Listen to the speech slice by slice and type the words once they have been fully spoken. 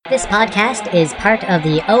This podcast is part of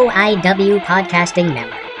the OIW Podcasting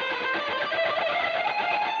Network.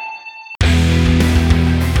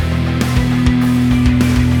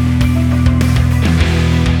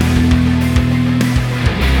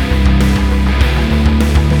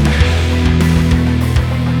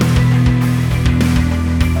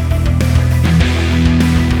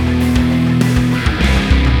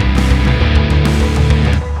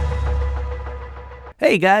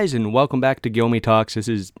 Hey guys, and welcome back to Gilmy Talks. This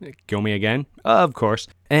is Gilmy again, of course.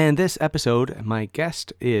 And this episode, my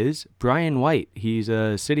guest is Brian White. He's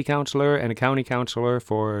a city councilor and a county councilor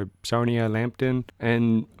for Sarnia, Lambton,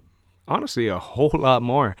 and honestly a whole lot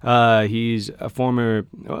more. He's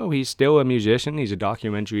he's still a musician. He was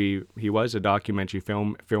a documentary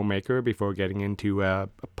filmmaker before getting into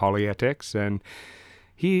politics, and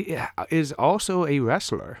he is also a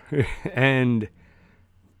wrestler. And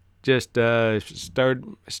just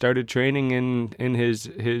started training in his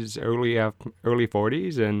early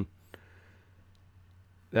 40s, and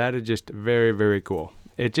that is just very, very cool.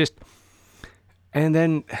 And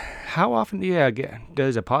then how often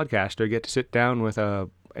does a podcaster get to sit down with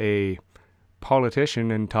a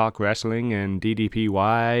politician and talk wrestling and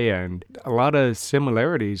DDPY and a lot of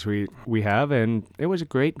similarities we have, and it was a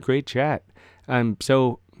great chat. I'm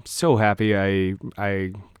so happy I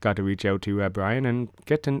got to reach out to Brian and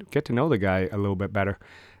get to know the guy a little bit better.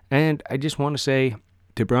 And I just want to say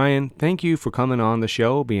to Brian, thank you for coming on the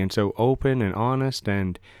show, being so open and honest,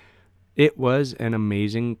 and it was an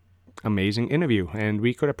amazing interview, and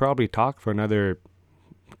we could have probably talked for another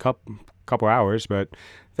couple hours, but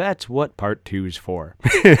that's what part 2's for.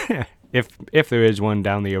 if there is one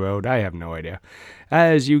down the road, I have no idea.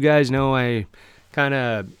 As you guys know, I kind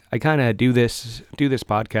of do this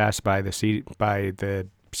podcast by the seat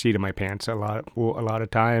of my pants a lot of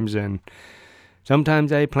times, and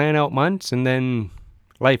sometimes I plan out months and then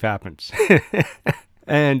life happens.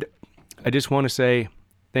 And I just want to say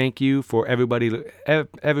thank you for everybody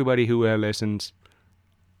who listens.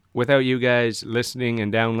 Without you guys listening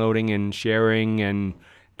and downloading and sharing and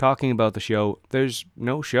talking about the show, there's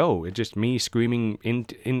no show. It's just me screaming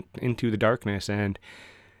into the darkness. And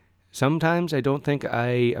sometimes I don't think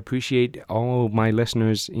I appreciate all my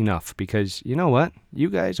listeners enough, because you know what? You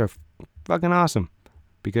guys are fucking awesome,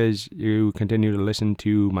 because you continue to listen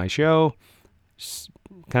to my show,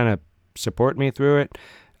 kind of support me through it.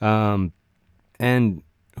 And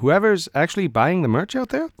whoever's actually buying the merch out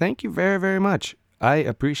there, thank you very, very much. I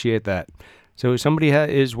appreciate that. So somebody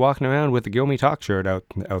is walking around with the Gilmy Talk shirt out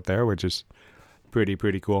there, which is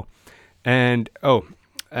pretty cool. And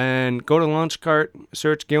and go to Launchcart,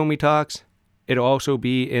 search Gilmy Talks. It'll also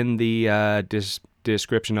be in the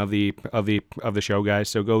description of the show, guys.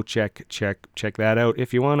 So go check that out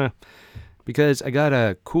if you wanna, because I got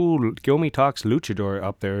a cool Gilmy Talks luchador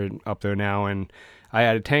up there now, and I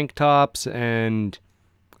added tank tops, and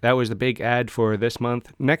that was the big ad for this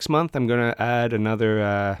month. Next month I'm gonna add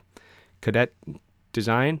another cadet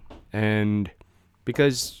design, and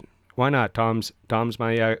because why not? Tom's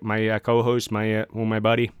my co-host, my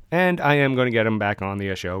buddy, and I am going to get him back on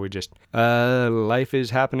the show. We just life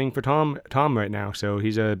is happening for Tom right now, so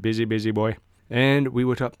he's a busy boy, and we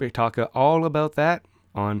will talk all about that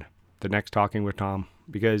on the next Talking with Tom,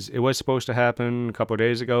 because it was supposed to happen a couple of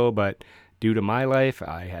days ago, but due to my life,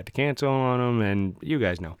 I had to cancel on him, and you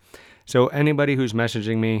guys know. So anybody who's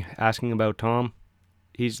messaging me asking about Tom,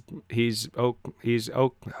 he's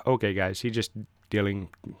okay, guys. He's just dealing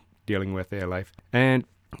with their life. And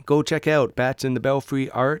go check out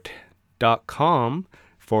batsinthebelfryart.com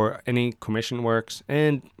for any commission works,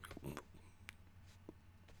 and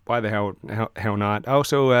why the hell not.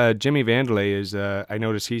 Also, Jimmy Vandelay is, I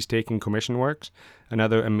noticed he's taking commission works,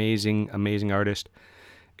 another amazing artist.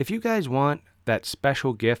 If you guys want that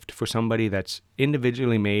special gift for somebody that's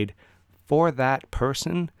individually made for that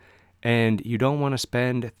person, and you don't want to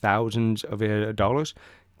spend thousands of dollars,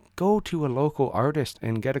 go to a local artist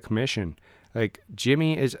and get a commission. Like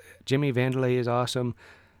Jimmy Vandelay is awesome.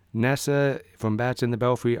 Nessa from Bats in the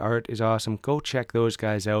Belfry Art is awesome. Go check those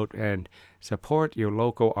guys out and support your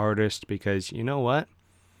local artist, because you know what?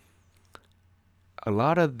 A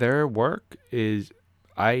lot of their work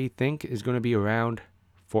I think is going to be around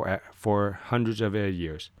for hundreds of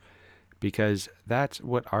years, because that's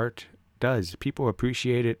what art does. People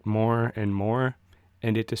appreciate it more and more,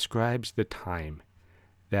 and it describes the time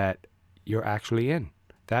that you're actually in.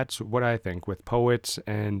 That's what I think with poets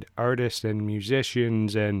and artists and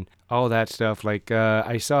musicians and all that stuff. Like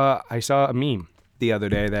I saw a meme the other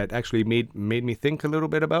day that actually made me think a little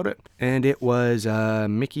bit about it, and it was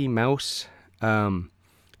Mickey Mouse.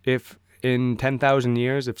 If in 10,000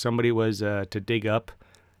 years, if somebody was to dig up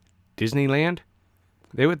Disneyland,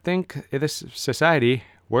 they would think this society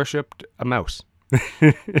worshipped a mouse.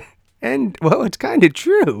 And, well, it's kind of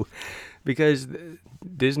true, because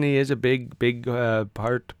Disney is a big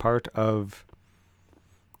part of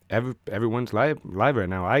everyone's live right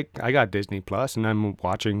now. I got Disney Plus, and I'm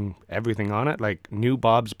watching everything on it, like New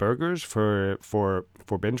Bob's Burgers for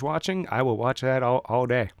binge watching. I will watch that all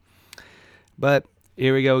day. But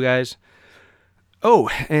here we go, guys. Oh,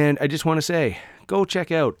 and I just want to say, go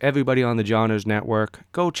check out everybody on the Johners Network.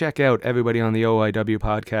 Go check out everybody on the OIW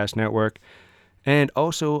Podcast Network. And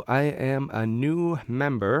also, I am a new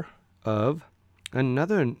member of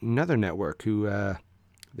another network who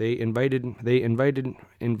they invited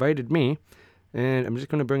me, and I'm just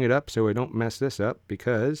going to bring it up so I don't mess this up,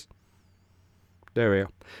 because there we go.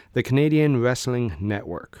 The Canadian Wrestling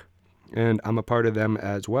Network, and I'm a part of them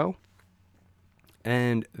as well.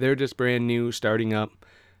 And they're just brand new, starting up,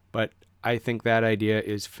 but I think that idea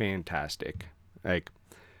is fantastic. Like,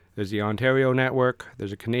 there's the Ontario network,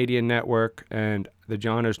 there's a Canadian network, and the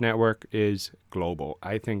Johners network is global.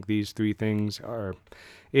 I think these three things are,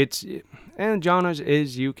 and Johners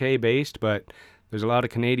is UK based, but there's a lot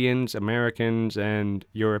of Canadians, Americans, and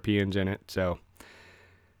Europeans in it. So,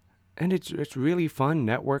 and it's really fun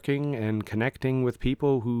networking and connecting with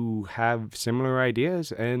people who have similar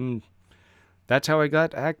ideas, and that's how I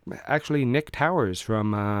got actually Nick Towers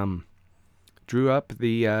from. Drew up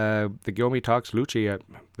the Gilmy Talks Lucha,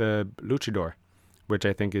 the Luchador, which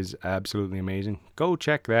I think is absolutely amazing. Go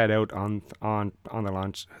check that out on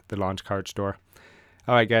the launch card store.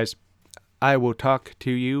 All right, guys, I will talk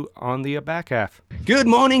to you on the back half. Good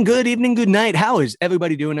morning, good evening, good night. How is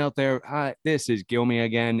everybody doing out there? This is Gilmy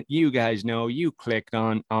again. You guys know, you clicked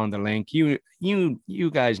on the link. You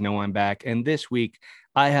guys know I'm back, and this week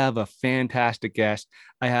I have a fantastic guest.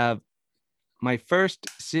 I have my first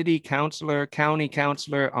city councilor, county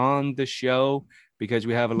councilor on the show, because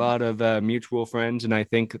we have a lot of mutual friends, and I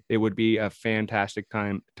think it would be a fantastic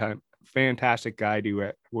fantastic guy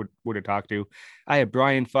to would talk to. I have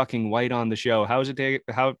Brian fucking White on the show. How's it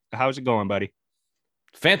going, buddy?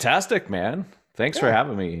 Fantastic, man. Thanks for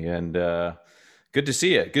having me, and good to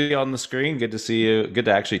see you. Good to be on the screen. Good to see you. Good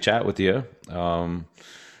to actually chat with you.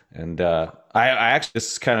 I actually,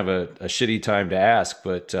 this is kind of a shitty time to ask,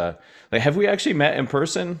 but like, have we actually met in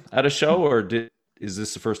person at a show, or is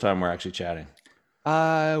this the first time we're actually chatting?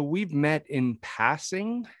 We've met in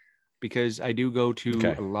passing, because I do go to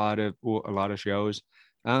a lot of shows.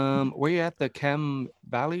 Were you at the Chem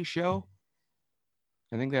Valley show?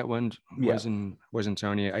 I think that one was in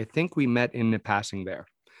Sarnia. I think we met in the passing there.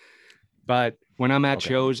 But when I'm at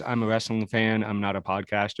shows, I'm a wrestling fan. I'm not a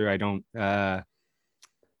podcaster. I don't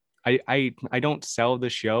I don't sell the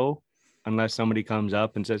show unless somebody comes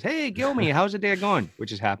up and says, "Hey, Gilmy, how's the day going?"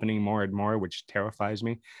 Which is happening more and more, which terrifies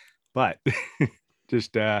me. But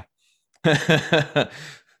just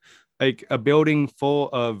like a building full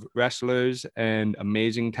of wrestlers and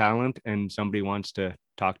amazing talent, and somebody wants to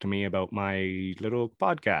talk to me about my little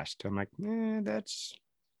podcast. I'm like, that's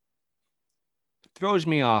throws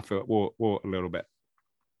me off a little bit.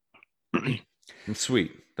 That's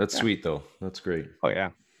sweet. That's sweet, though. That's great. Oh,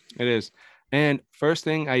 yeah, it is. And first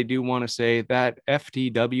thing I do want to say, that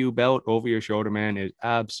FTW belt over your shoulder, man, is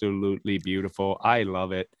absolutely beautiful. I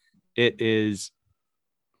love it.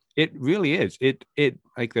 It really is. It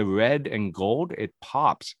like the red and gold, it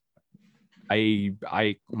pops. My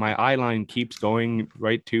eye line keeps going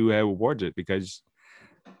right towards it, because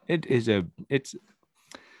it's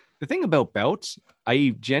the thing about belts.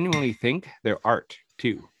 I genuinely think they're art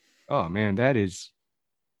too. Oh man, that is.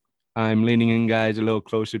 I'm leaning in, guys, a little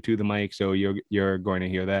closer to the mic, so you're going to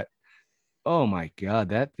hear that. Oh my God,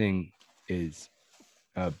 that thing is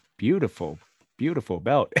a beautiful, beautiful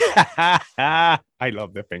belt. I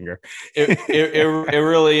love the finger. It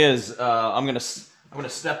really is. I'm gonna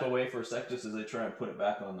step away for a sec just as I try and put it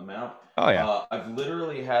back on the mount. Oh yeah. I've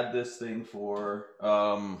literally had this thing for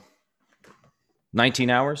 19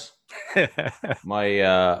 hours.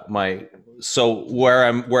 So where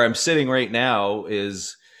I'm sitting right now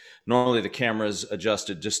is. Normally the camera's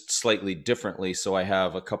adjusted just slightly differently, so I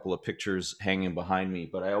have a couple of pictures hanging behind me.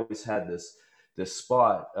 But I always had this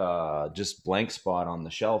spot, just blank spot on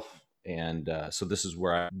the shelf, and so this is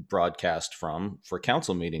where I broadcast from for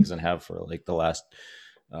council meetings, and have for like the last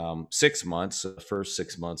 6 months, the first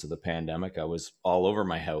 6 months of the pandemic. I was all over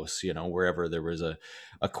my house, wherever there was a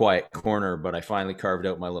quiet corner. But I finally carved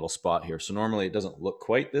out my little spot here. So normally it doesn't look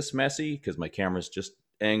quite this messy because my camera's just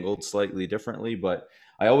angled slightly differently, but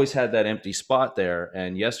I always had that empty spot there.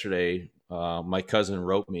 And yesterday, my cousin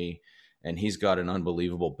wrote me and he's got an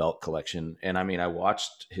unbelievable belt collection. And I mean, I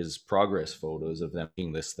watched his progress photos of them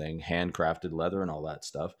making this thing, handcrafted leather and all that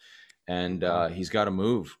stuff. And he's got to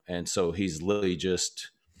move. And so he's literally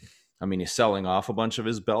just, I mean, he's selling off a bunch of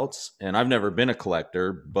his belts. And I've never been a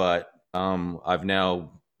collector, but I've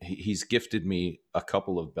now, he's gifted me a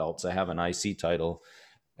couple of belts. I have an IC title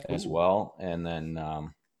as well. And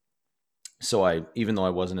then, so I, even though I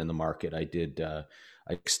wasn't in the market, I did, I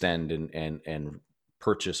extend and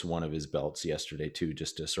purchase one of his belts yesterday too,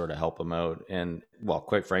 just to sort of help him out. And well,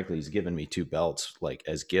 quite frankly, he's given me 2 belts like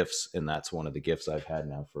as gifts, and that's one of the gifts I've had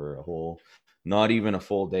now for a whole, not even a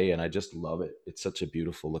full day, and I just love it. It's such a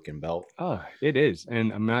beautiful looking belt. Oh, it is.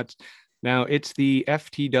 And I'm not, now it's the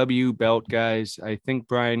FTW belt, guys. I think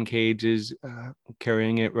Brian Cage is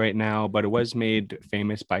carrying it right now, but it was made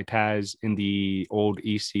famous by Taz in the old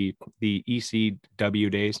the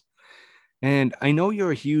ECW days. And I know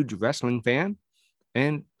you're a huge wrestling fan.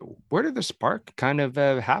 And where did the spark kind of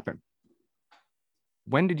happen?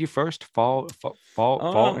 When did you first fall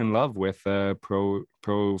in love with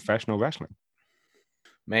professional wrestling?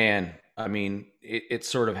 Man, I mean, it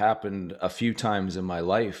sort of happened a few times in my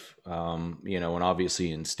life, you know, and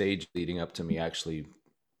obviously in stage leading up to me actually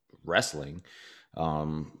wrestling,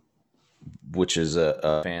 um, which is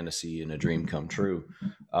a fantasy and a dream come true.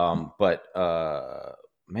 But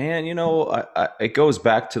man, you know, it goes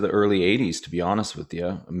back to the early '80s, to be honest with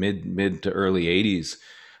you, mid to early '80s.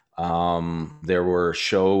 There were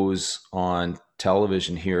shows on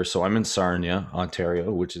television here. So I'm in Sarnia,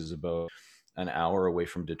 Ontario, which is about an hour away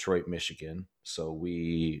from Detroit, Michigan. So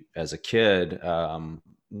we, as a kid, were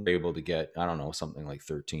able to get, I don't know, something like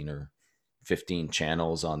 13 or 15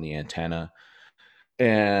 channels on the antenna.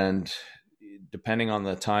 And depending on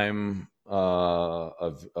the time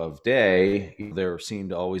of day, there seemed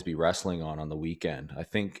to always be wrestling on the weekend. I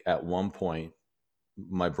think at one point,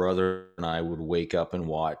 my brother and I would wake up and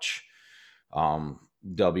watch WWF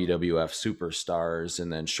Superstars,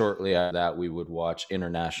 and then shortly after that, we would watch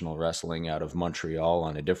international wrestling out of Montreal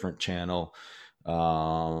on a different channel.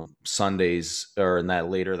 Sundays, or in that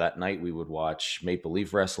later that night, we would watch Maple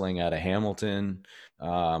Leaf Wrestling out of Hamilton.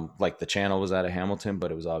 Like the channel was out of Hamilton,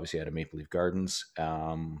 but it was obviously out of Maple Leaf Gardens.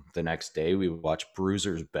 The next day, we would watch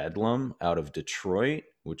Bruiser's Bedlam out of Detroit,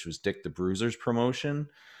 which was Dick the Bruiser's promotion.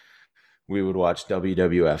 We would watch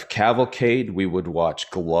WWF Cavalcade. We would watch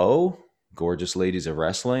Glow, Gorgeous Ladies of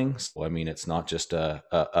Wrestling. So, I mean, it's not just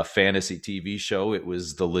a fantasy TV show. It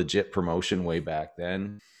was the legit promotion way back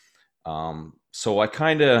then. So I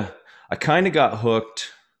kind of got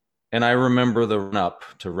hooked, and I remember the run up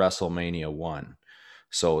to WrestleMania 1.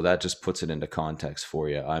 So that just puts it into context for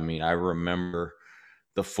you. I mean, I remember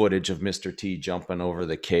the footage of Mr. T jumping over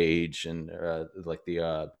the cage and like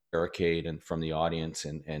the barricade and from the audience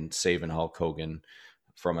and saving Hulk Hogan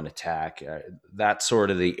from an attack. That's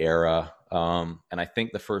sort of the era. And I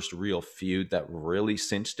think the first real feud that really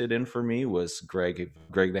cinched it in for me was Greg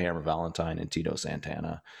the Hammer Valentine and Tito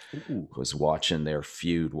Santana. Ooh. Was watching their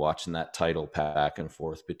feud, watching that title back and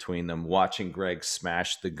forth between them, watching Greg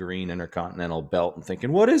smash the green Intercontinental belt and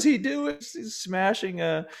thinking, what is he doing? He's smashing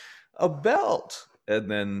a belt. And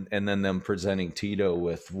then them presenting Tito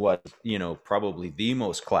with what, you know, probably the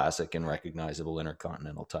most classic and recognizable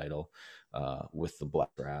Intercontinental title with the black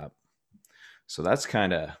strap. So that's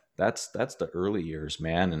the early years,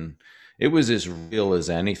 man. And it was as real as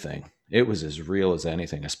anything. It was as real as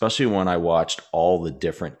anything, especially when I watched all the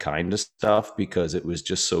different kind of stuff, because it was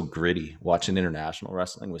just so gritty. Watching international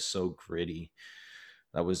wrestling was so gritty.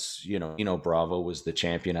 That was, you know, Bravo was the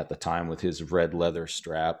champion at the time with his red leather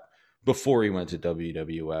strap before he went to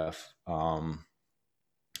WWF.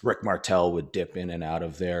 Rick Martel would dip in and out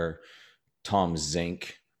of there. Tom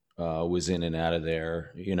Zink was in and out of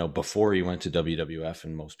there, you know, before he went to WWF,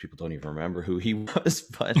 and most people don't even remember who he was.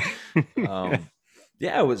 But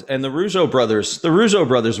yeah, it was. And the Rougeau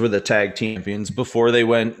brothers were the tag champions before they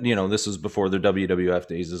went. You know, this was before their WWF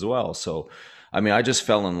days as well. So, I mean, I just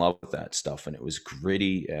fell in love with that stuff, and it was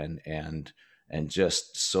gritty and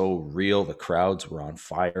just so real. The crowds were on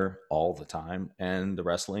fire all the time, and the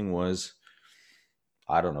wrestling was,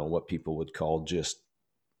 I don't know what people would call just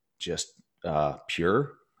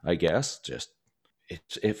pure, I guess. Just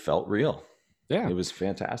it felt real. Yeah, it was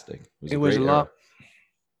fantastic. It was a lot.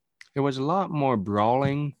 It was a lot more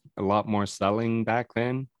brawling, a lot more selling back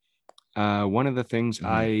then. One of the things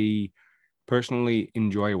I personally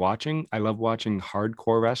enjoy watching, I love watching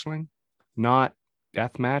hardcore wrestling, not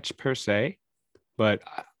deathmatch per se, but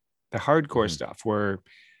the hardcore stuff where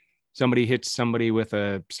somebody hits somebody with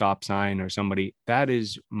a stop sign or somebody. That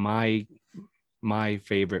is my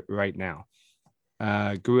favorite right now.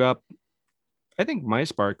 Grew up I think my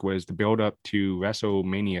spark was the build up to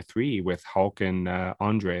WrestleMania 3 with Hulk and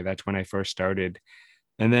Andre. That's when I first started.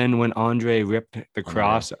 And then when Andre ripped the Unreal.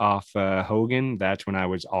 cross off Hogan, that's when I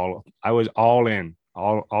was all in,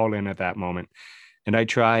 all in at that moment. And I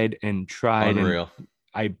tried and tried and Unreal.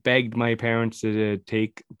 I begged my parents to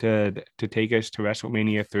take us to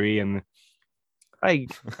WrestleMania 3. And I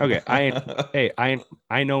okay,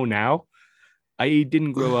 I know now I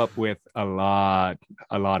didn't grow up with a lot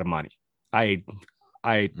of money. I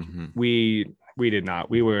I Hmm. we did not.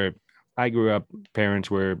 I grew up, parents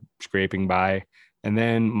were scraping by, and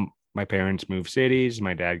then my parents moved cities.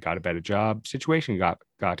 My dad got a better job. Situation got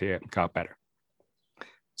better.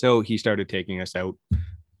 So he started taking us out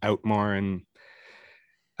more, and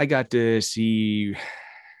I got to see,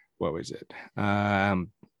 what was it?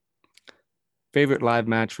 Favorite live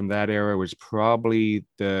match from that era was probably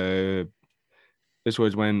the this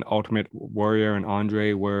was when Ultimate Warrior and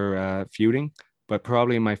Andre were feuding, but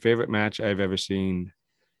probably my favorite match I've ever seen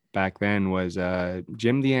back then was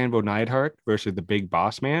Jim the Anvil Neidhart versus the Big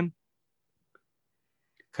Boss Man,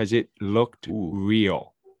 because it looked Ooh,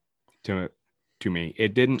 real to me.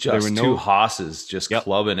 It didn't. There were just two no. hosses just Yep.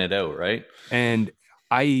 clubbing it out, right? And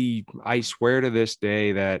I swear to this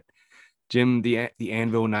day that Jim the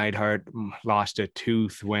Anvil Neidhart lost a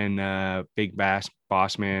tooth when Big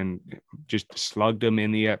Boss Man just slugged him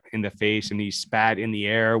in the face, and he spat in the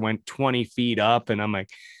air, went 20 feet up, and I'm like,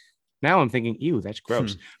 now I'm thinking, ew, that's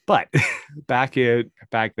gross. But back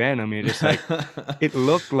then, I mean, just like it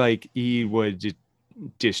looked like he was just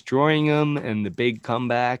destroying him, and the big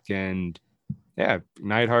comeback, and yeah,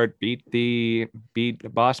 Neidhart beat the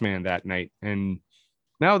Boss Man that night, and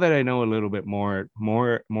now that I know a little bit more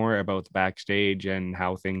about the backstage and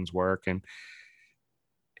how things work, and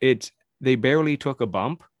it's they barely took a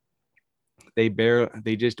bump. They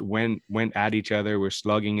just went at each other, were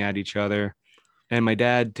slugging at each other. And my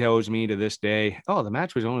dad tells me to this day, oh, the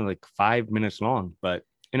match was only like 5 minutes long, but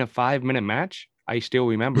in a 5 minute match, I still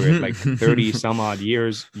remember it like 30 some odd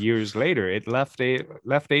years later. It left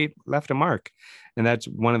a mark. And that's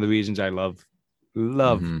one of the reasons I love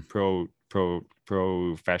Hmm.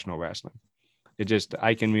 professional wrestling. It just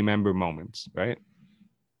I can remember moments, right?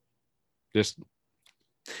 Just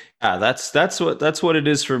Yeah, that's what it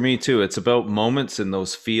is for me too. It's about moments and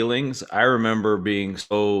those feelings. I remember being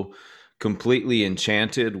so completely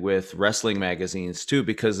enchanted with wrestling magazines too,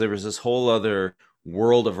 because there was this whole other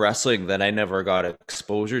world of wrestling that I never got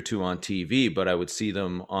exposure to on TV, but I would see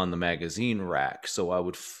them on the magazine rack. So I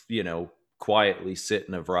would, quietly sit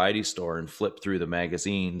in a variety store and flip through the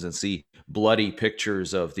magazines and see bloody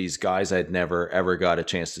pictures of these guys I'd never ever got a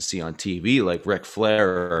chance to see on TV, like Ric Flair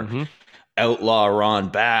or mm-hmm. Outlaw Ron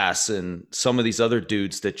Bass and some of these other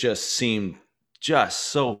dudes that just seemed just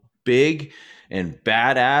so big and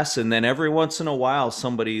badass. And then every once in a while,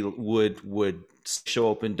 somebody would show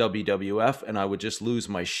up in WWF, and I would just lose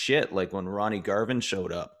my shit. Like when Ronnie Garvin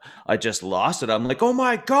showed up, I just lost it. I'm like, oh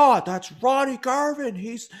my god, that's Ronnie Garvin.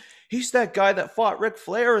 He's that guy that fought Ric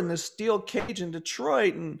Flair in the steel cage in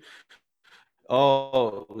Detroit, and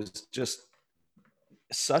oh, it was just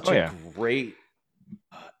such Oh a yeah. great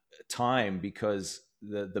time because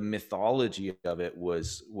the mythology of it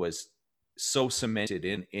was so cemented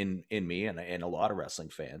in me and a lot of wrestling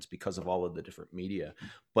fans because of all of the different media.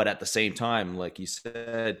 But at the same time, like you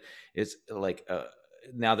said, it's like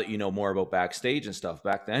now that you know more about backstage and stuff,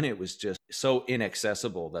 back then it was just so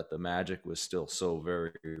inaccessible that the magic was still so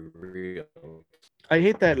very real. I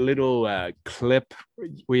hate that little clip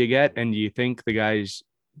where you get and you think the guy's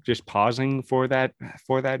just pausing for that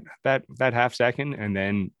half second, and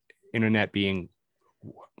then internet being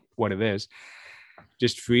what it is,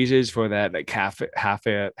 just freezes for that like half a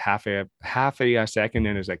second,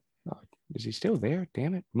 and it's like, oh, is he still there?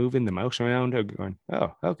 Damn it! Moving the mouse around, going,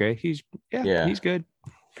 oh, okay, Yeah. he's good.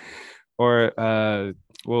 Or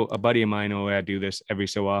well, a buddy of mine will do this every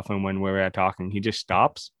so often when we're talking. He just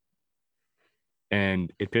stops,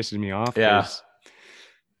 and it pisses me off Yeah. because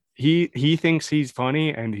he thinks he's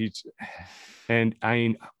funny, and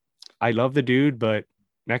I love the dude, but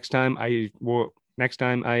next time I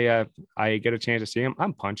get a chance to see him,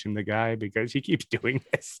 I'm punching the guy because he keeps doing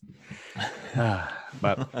this.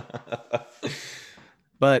 but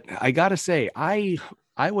but I gotta say, I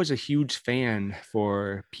was a huge fan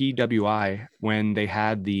for PWI when they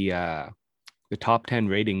had the top 10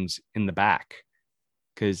 ratings in the back,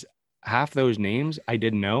 because half those names I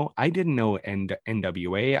didn't know. I didn't know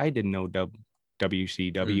NWA. I didn't know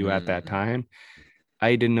WCW at that Hmm. time.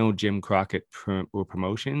 I didn't know Jim Crockett or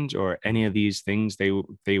promotions or any of these things they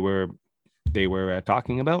were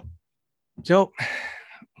talking about. So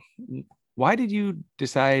why did you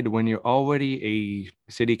decide, when you're already a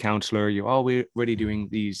city councilor, you're already doing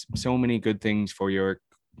these so many good things for your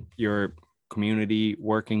community,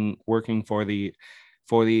 working for the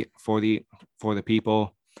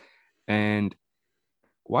people, and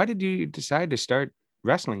why did you decide to start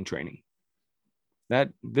wrestling training? That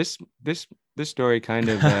this story kind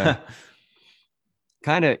of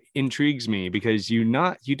intrigues me, because you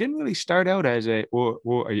didn't really start out as a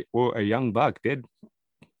young buck,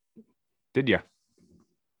 did you?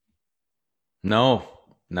 No,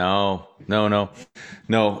 no, no, no,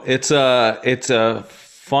 no. It's a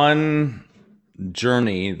fun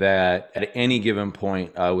journey that at any given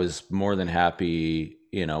point I was more than happy,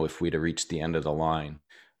 if we'd have reached the end of the line.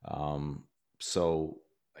 So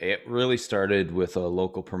it really started with a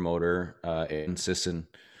local promoter in Sisson,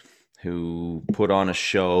 who put on a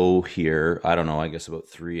show here. I don't know, I guess about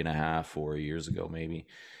 3.5, 4 years ago, maybe.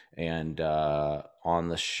 And on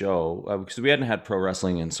the show, because we hadn't had pro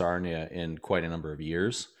wrestling in Sarnia in quite a number of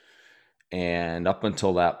years. And up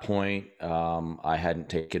until that point, I hadn't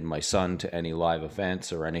taken my son to any live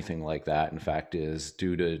events or anything like that. In fact, is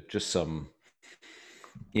due to just some,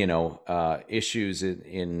 issues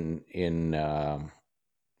in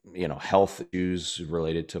health issues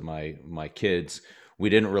related to my kids. We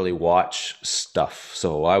didn't really watch stuff.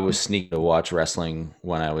 So I was sneaking to watch wrestling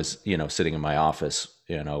when I was, sitting in my office.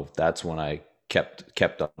 That's when I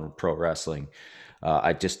kept on pro wrestling.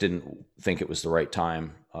 I just didn't think it was the right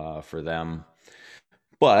time for them.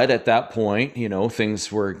 But at that point,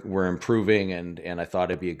 things were improving, and I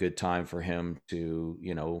thought it'd be a good time for him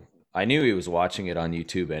to, I knew he was watching it on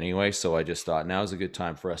YouTube anyway, so I just thought now's a good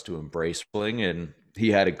time for us to embrace wrestling. And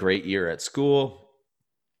he had a great year at school,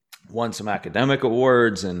 won some academic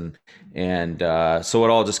awards, and so it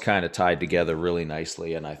all just kind of tied together really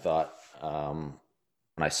nicely. And I thought,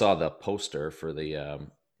 when I saw the poster for the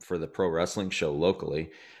pro wrestling show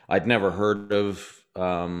locally, I'd never heard of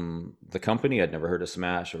the company. I'd never heard of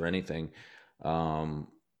Smash or anything, but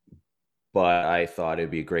I thought it'd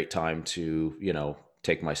be a great time to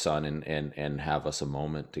take my son and have us a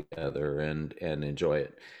moment together and enjoy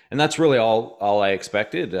it. And that's really all I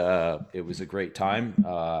expected. It was a great time.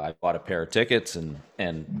 I bought a pair of tickets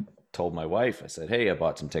and told my wife, I said, "Hey, I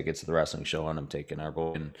bought some tickets to the wrestling show, and I'm taking our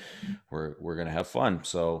boy, and we're gonna have fun."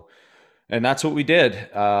 So, and that's what we did.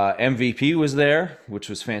 MVP was there, which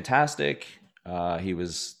was fantastic. He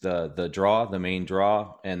was the main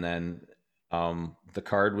draw, and then the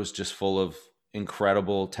card was just full of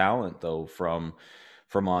incredible talent, though, from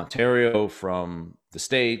Ontario, from the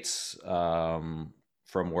States, from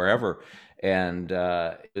wherever. And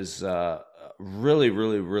it was a really,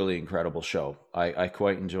 really, really incredible show. I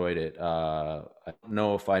quite enjoyed it. I don't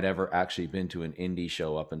know if I'd ever actually been to an indie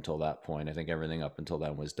show up until that point. I think everything up until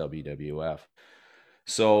then was WWF.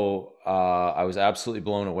 So I was absolutely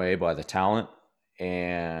blown away by the talent.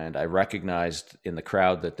 And I recognized in the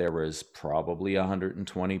crowd that there was probably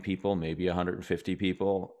 120 people, maybe 150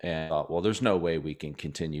 people. And I thought, well, there's no way we can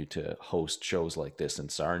continue to host shows like this in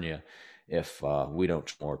Sarnia if we don't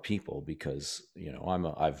get more people, because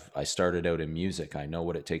I started out in music. I know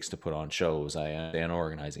what it takes to put on shows. I understand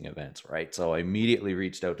organizing events, right? So I immediately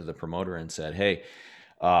reached out to the promoter and said, "Hey,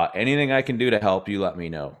 anything I can do to help, you let me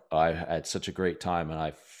know. I had such a great time, and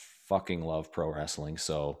I fucking love pro wrestling.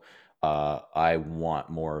 So I want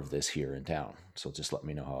more of this here in town. So just let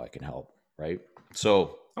me know how I can help." Right.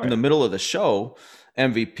 So in the middle of the show,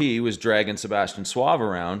 MVP was dragging Sebastian Suave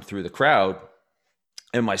around through the crowd,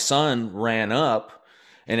 and my son ran up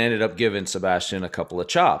and ended up giving Sebastian a couple of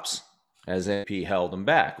chops as MVP held him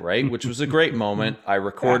back. Right. Which was a great moment. I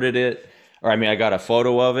recorded it, I got a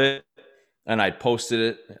photo of it, and I'd posted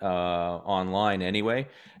it online anyway.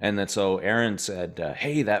 And then so Aaron said,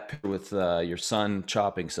 "Hey, that picture with your son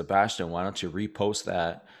chopping Sebastian, why don't you repost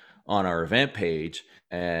that on our event page,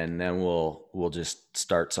 and then we'll just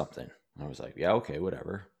start something." I was like, "Yeah, okay,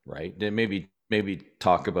 whatever." Right? Then maybe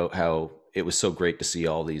talk about how it was so great to see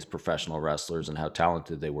all these professional wrestlers and how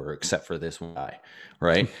talented they were, except for this one guy.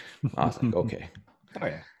 Right? I was like, okay. Oh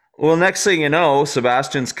yeah. Well, next thing you know,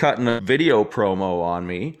 Sebastian's cutting a video promo on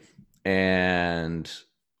me, and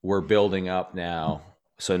we're building up now.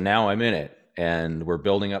 So now I'm in it, and we're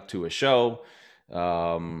building up to a show.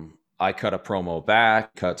 I cut a promo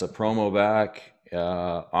back, cuts a promo back.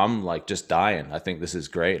 I'm like just dying. I think this is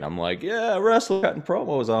great. I'm like, yeah, wrestler cutting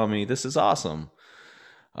promos on me. This is awesome.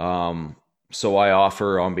 So I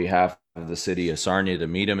offer on behalf of the city of Sarnia to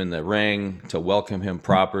meet him in the ring, to welcome him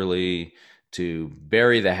properly, to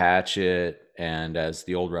bury the hatchet. And as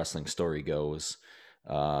the old wrestling story goes,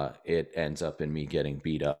 it ends up in me getting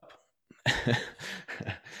beat up.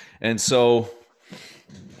 And so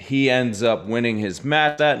he ends up winning his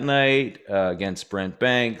match that night against Brent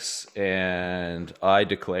Banks, and I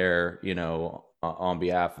declare, on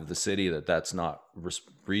behalf of the city, that that's not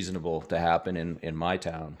reasonable to happen in my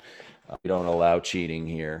town. We don't allow cheating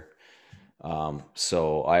here.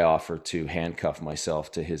 So I offer to handcuff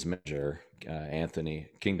myself to his manager,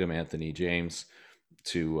 Anthony James,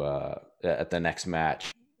 to at the next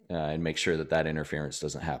match and make sure that interference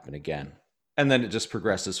doesn't happen again. And then it just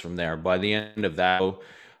progresses from there. By the end of that,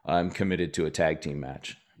 I'm committed to a tag team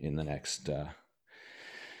match in the next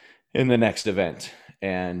event,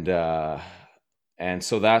 and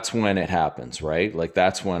so that's when it happens, right? Like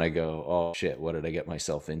that's when I go, oh shit, what did I get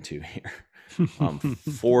myself into here? I'm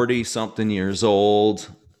 40 something years old.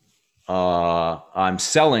 I'm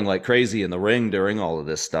selling like crazy in the ring during all of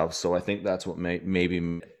this stuff. So I think that's what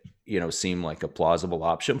maybe seem like a plausible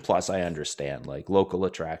option. Plus I understand like local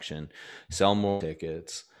attraction, sell more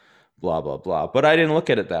tickets, blah, blah, blah. But I didn't look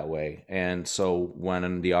at it that way. And so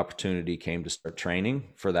when the opportunity came to start training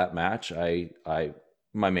for that match,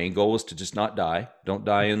 my main goal was to just not die. Don't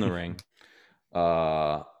die in the ring.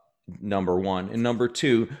 Number one. And number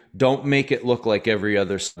two, don't make it look like every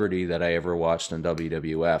other celebrity that I ever watched on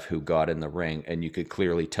WWF who got in the ring. And you could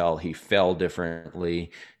clearly tell he fell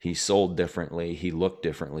differently. He sold differently. He looked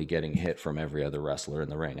differently getting hit from every other wrestler in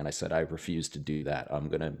the ring. And I said, I refuse to do that. I'm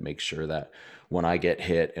going to make sure that when I get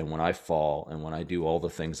hit and when I fall and when I do all the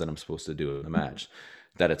things that I'm supposed to do in the match,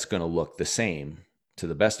 that it's going to look the same to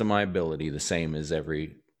the best of my ability, the same as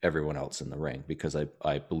everyone else in the ring, because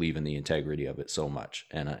I believe in the integrity of it so much.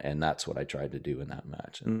 And that's what I tried to do in that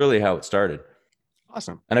match, and really how it started.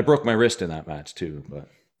 Awesome. And I broke my wrist in that match too, but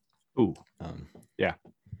yeah.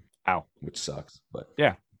 Ow. Which sucks, but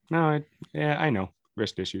yeah. No, I know.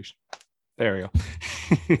 Wrist issues. There we go.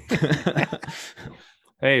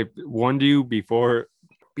 Hey, warned you before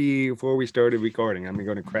we started recording, I'm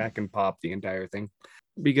going to crack and pop the entire thing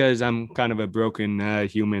because I'm kind of a broken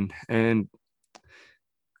human. And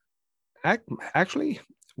actually,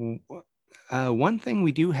 one thing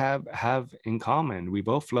we do have in common, we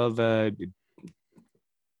both love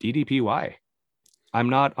DDPY. I'm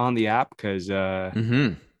not on the app because,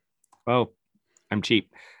 well, I'm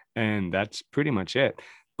cheap, and that's pretty much it.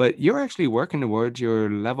 But you're actually working towards your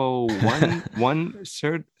level one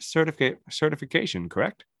certification,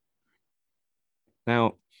 correct?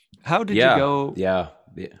 Now, how did you go? Yeah.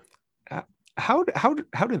 How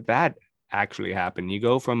did that actually happen? You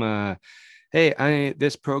go from hey,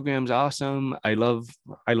 this program's awesome, I love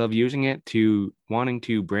using it, to wanting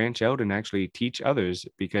to branch out and actually teach others.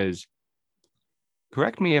 Because,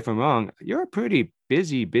 correct me if I'm wrong, you're a pretty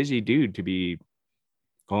busy dude to be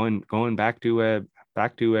going back to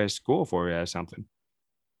school for something.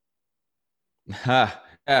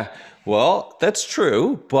 Well, that's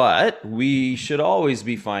true, but we should always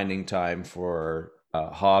be finding time for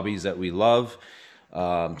hobbies that we love,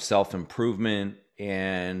 self-improvement,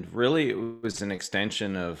 and really it was an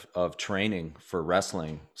extension of training for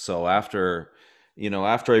wrestling. So after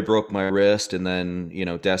I broke my wrist, and then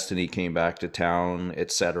Destiny came back to town,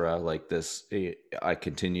 etc., like this, I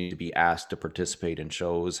continued to be asked to participate in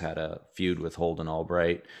shows, had a feud with Holden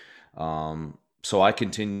Albright, so I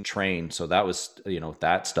continued to train. So that was,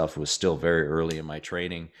 that stuff was still very early in my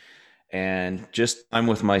training. And just I'm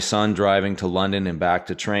with my son driving to London and back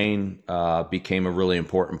to train became a really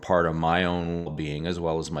important part of my own well-being, as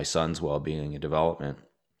well as my son's well-being and development.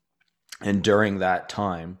 And during that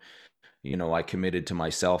time, I committed to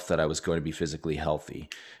myself that I was going to be physically healthy,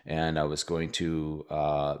 and I was going to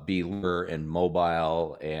be leaner and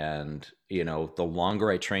mobile. And, the longer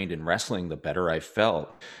I trained in wrestling, the better I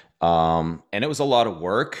felt. And it was a lot of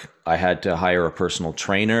work. I had to hire a personal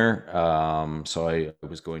trainer. So I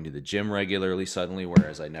was going to the gym regularly suddenly,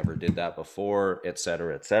 whereas I never did that before, et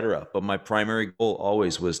cetera, et cetera. But my primary goal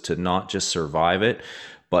always was to not just survive it,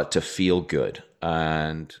 but to feel good.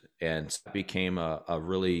 And it became a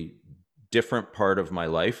really different part of my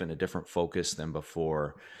life and a different focus than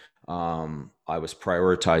before. I was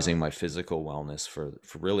prioritizing my physical wellness for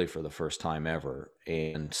the first time ever,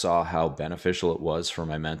 and saw how beneficial it was for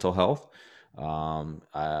my mental health. I'm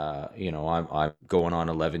going on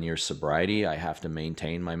 11 years sobriety. I have to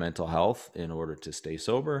maintain my mental health in order to stay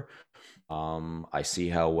sober. I see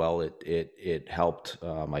how well it helped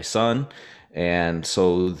my son. And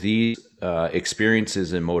so these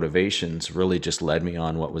experiences and motivations really just led me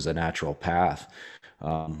on what was a natural path.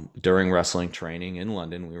 During wrestling training in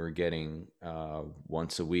London, we were getting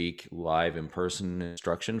once a week live in-person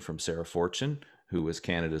instruction from Sarah Fortune, who was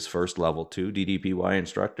Canada's first level 2 DDPY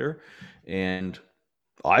instructor. And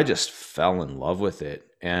I just fell in love with it.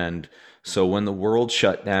 And so when the world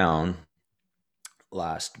shut down,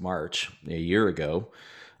 last March, a year ago,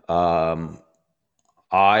 um,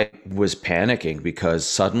 I was panicking because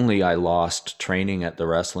suddenly I lost training at the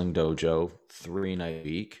wrestling dojo 3 night a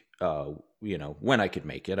week. When I could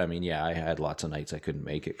make it. I mean, yeah, I had lots of nights I couldn't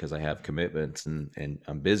make it because I have commitments and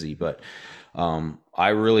I'm busy, but I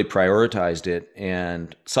really prioritized it.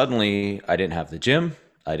 And suddenly I didn't have the gym,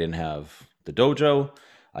 I didn't have the dojo,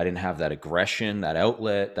 I didn't have that aggression, that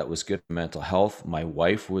outlet that was good for mental health. My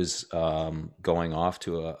wife was going off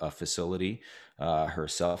to a facility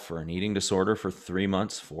herself for an eating disorder for 3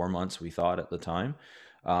 months, 4 months, we thought at the time.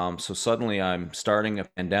 So suddenly I'm starting a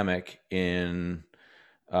pandemic in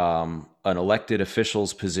an elected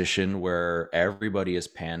official's position where everybody is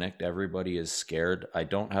panicked, everybody is scared. I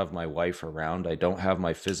don't have my wife around, I don't have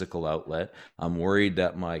my physical outlet. I'm worried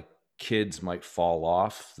that my kids might fall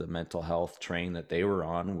off the mental health train that they were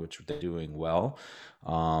on, which they're doing well.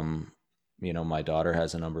 Um, my daughter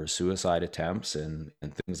has a number of suicide attempts and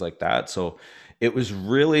things like that. So it was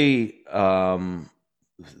really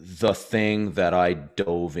the thing that I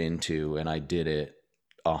dove into, and I did it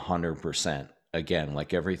 100%. Again,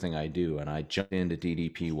 like everything I do, and I jumped into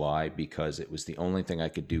DDPY because it was the only thing I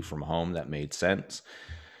could do from home that made sense.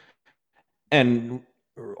 And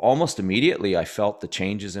almost immediately, I felt the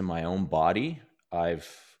changes in my own body.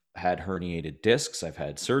 I've had herniated discs, I've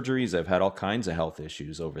had surgeries, I've had all kinds of health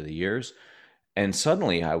issues over the years. And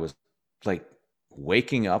suddenly I was like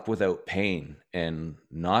waking up without pain and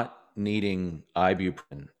not needing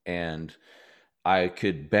ibuprofen, and I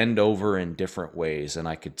could bend over in different ways, and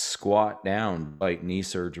I could squat down, like knee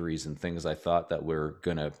surgeries and things I thought that were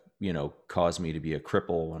gonna, cause me to be a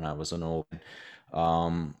cripple when I was an old.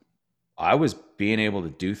 Um, I was being able to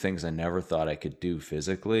do things I never thought I could do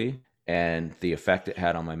physically, and the effect it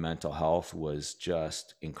had on my mental health was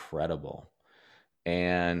just incredible.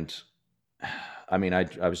 And I mean,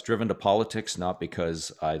 I was driven to politics not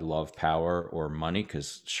because I love power or money,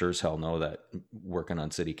 because sure as hell know that working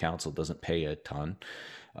on city council doesn't pay a ton.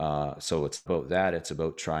 So it's about that. It's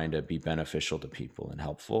about trying to be beneficial to people and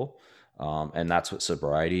helpful. And that's what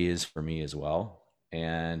sobriety is for me as well.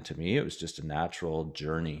 And to me, it was just a natural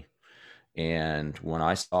journey. And when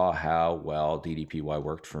I saw how well DDPY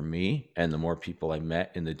worked for me, and the more people I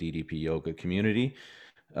met in the DDP yoga community,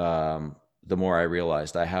 um, the more I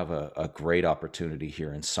realized I have a great opportunity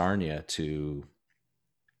here in Sarnia to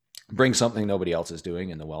bring something nobody else is doing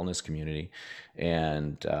in the wellness community,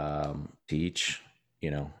 and you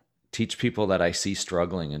know, teach people that I see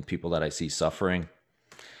struggling and people that I see suffering,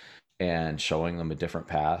 and showing them a different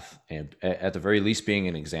path, and at the very least being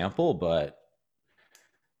an example. But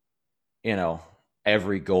you know,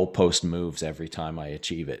 every goalpost moves every time I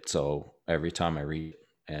achieve it. So every time I read,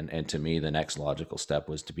 and to me, the next logical step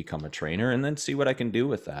was to become a trainer and then see what I can do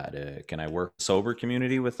with that. Can I work sober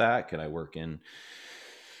community with that? Can I work in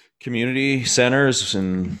community centers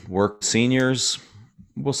and work with seniors?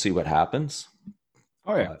 We'll see what happens.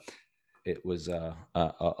 Oh yeah. But it was a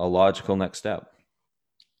logical next step.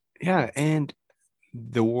 Yeah, and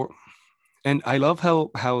the war, and I love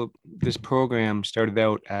how this program started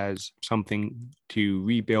out as something to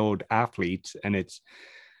rebuild athletes, and it's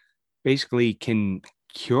basically can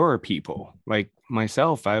cure people. Like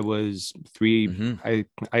myself, I was three. Mm-hmm.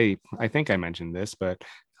 I think I mentioned this, but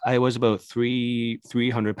I was about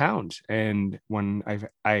 300 pounds, and when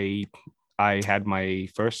I had my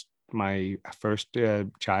first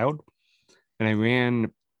child, and I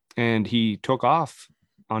ran, and he took off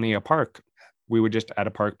on a park. We were just at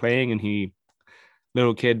a park playing, and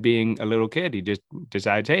little kid being a little kid, he just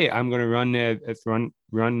decides, hey, I'm going to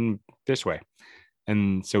run this way.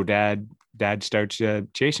 And so dad starts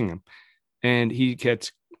chasing him, and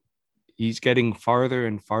he's getting farther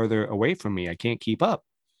and farther away from me. I can't keep up,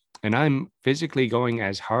 and I'm physically going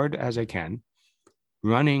as hard as I can,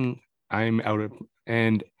 running. I'm out of,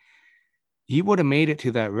 and he would have made it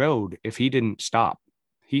to that road if he didn't stop.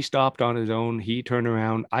 He stopped on his own. He turned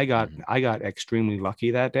around. I got Mm-hmm. I got extremely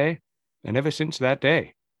lucky that day. And ever since that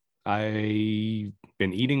day, I've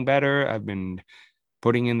been eating better. I've been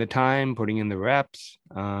putting in the time, putting in the reps.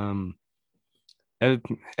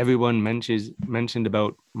 Everyone mentioned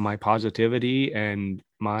about my positivity and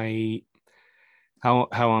my how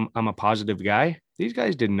I'm a positive guy. These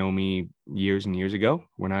guys didn't know me years and years ago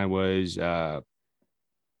when I was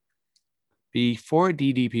before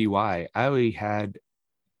DDPY.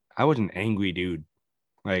 I was an angry dude,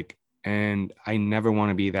 like, and I never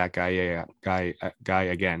want to be that guy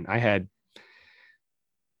again. I had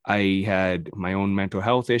my own mental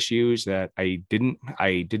health issues that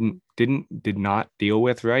did not deal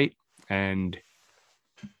with right, and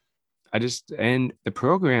and the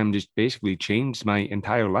program just basically changed my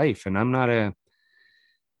entire life. And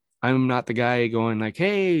I'm not the guy going like,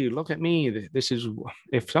 "Hey, look at me. This is."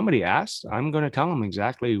 If somebody asks, I'm going to tell them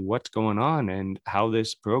exactly what's going on and how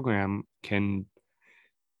this program can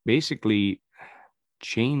basically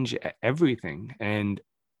change everything. And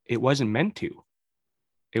it wasn't meant to.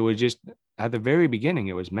 It was just at the very beginning,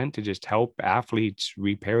 it was meant to just help athletes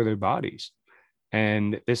repair their bodies.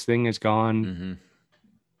 And this thing has gone Mm-hmm.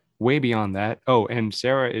 way beyond that. Oh, and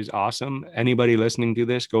Sarah is awesome. Anybody listening to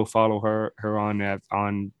this, go follow her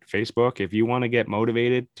on Facebook. If you want to get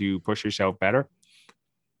motivated to push yourself better,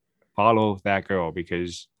 follow that girl,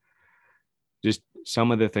 because just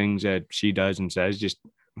some of the things that she does and says just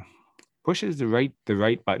pushes the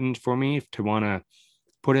right buttons for me to want to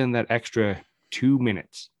put in that extra 2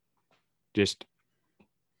 minutes. Just,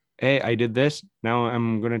 hey, I did this. Now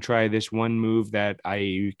I'm gonna try this one move that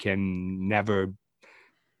I can never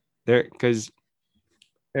there, because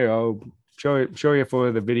here, I'll show you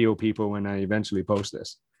for the video people when I eventually post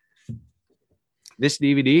this. This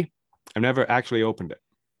DVD, I've never actually opened it.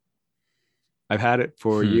 I've had it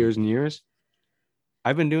for years and years.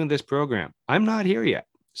 I've been doing this program. I'm not here yet.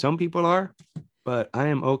 Some people are, but I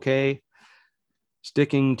am okay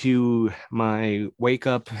sticking to my wake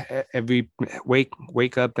up every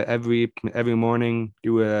morning,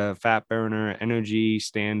 do a fat burner, energy,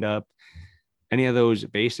 stand up, any of those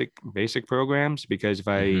basic programs, because if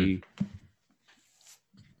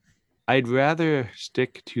I'd rather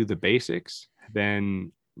stick to the basics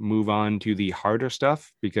than move on to the harder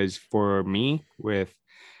stuff, because for me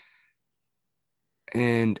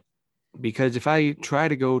because if I try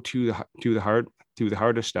to go to the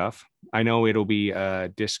harder stuff, I know it'll be a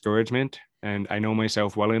discouragement, and I know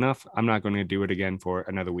myself well enough. I'm not going to do it again for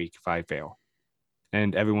another week if I fail.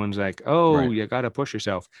 And everyone's like, "Oh, Right. you got to push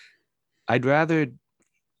yourself." I'd rather,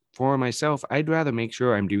 for myself, I'd rather make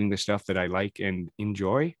sure I'm doing the stuff that I like and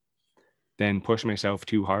enjoy than push myself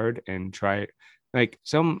too hard and try. Like,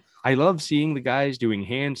 I love seeing the guys doing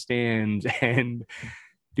handstands and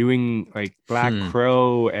doing like Black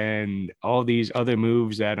Crow and all these other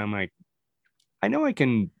moves that I'm like, I know I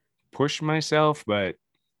can push myself, but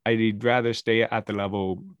I'd rather stay at the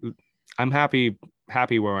level. I'm happy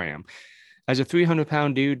where I am. As a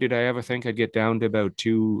 300-pound dude, did I ever think I'd get down to about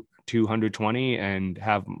 220 and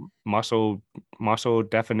have muscle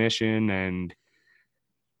definition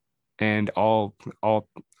and all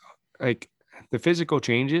like the physical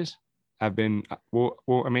changes have been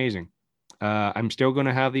were amazing. I'm still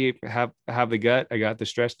gonna have the gut. I got the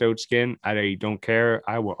stressed out skin. I don't care.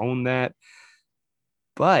 I will own that.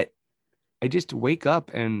 But I just wake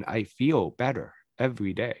up and I feel better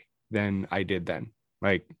every day than I did then.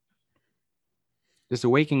 Like, just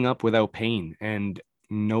waking up without pain and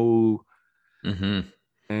no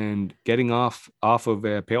and getting off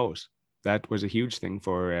of pills. That was a huge thing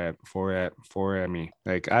for me.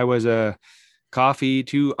 Like, I was a coffee,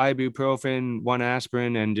 2 ibuprofen, 1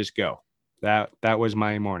 aspirin, and just go. That was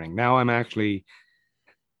my morning. Now I'm actually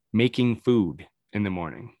making food in the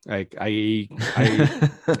morning. Like, I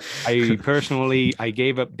personally, I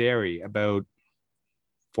gave up dairy about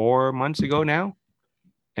 4 months ago now,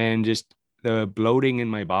 and just the bloating in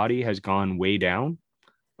my body has gone way down.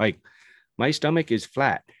 Like, my stomach is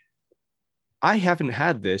flat. I haven't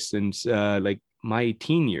had this since like my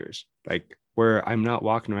teen years, like where I'm not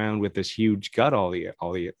walking around with this huge gut all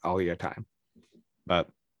the time. But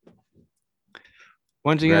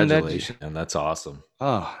once again, Congratulations, and that's awesome.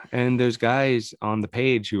 and there's guys on the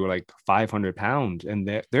page who are like 500 pounds,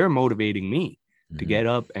 and they're motivating me to get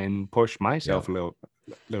up and push myself a little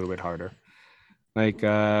bit harder. Like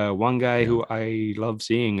one guy who I love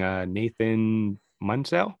seeing, Nathan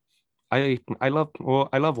Munsell. I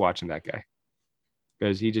love watching that guy,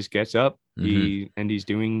 because he just gets up, he's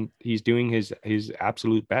doing his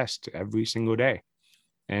absolute best every single day,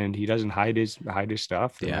 and he doesn't hide his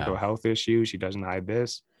stuff, the mental health issues. He doesn't hide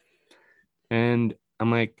this, and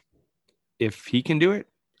I'm like, if he can do it,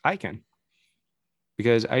 I can,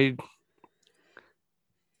 because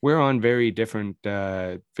we're on very different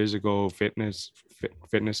physical fitness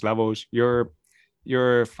levels. You're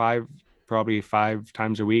probably 5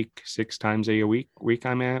 times a week, 6 times a week.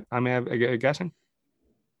 I'm guessing.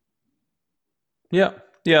 Yeah.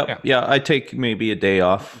 I take maybe a day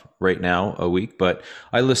off right now a week, but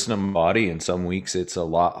I listen to my body, and some weeks it's a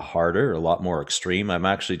lot harder, a lot more extreme. I'm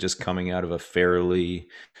actually just coming out of a fairly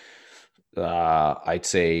I'd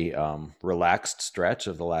say relaxed stretch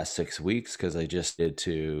of the last 6 weeks, because I just did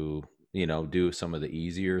to do some of the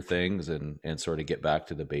easier things and sort of get back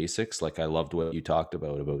to the basics. Like, I loved what you talked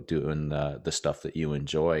about doing the stuff that you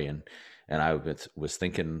enjoy, and I was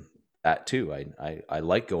thinking that too. I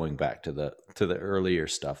like going back to the earlier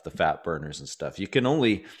stuff, the fat burners and stuff. You can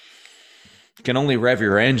only rev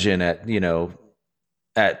your engine at,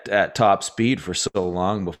 at top speed for so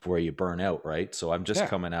long before you burn out, right? So I'm just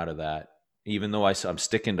coming out of that. Even though I'm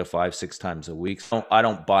sticking to 5-6 times a week, so I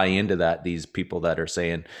don't buy into that. These people that are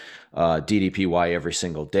saying DDPY every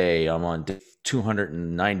single day, I'm on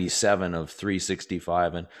 297 of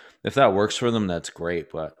 365, and if that works for them, that's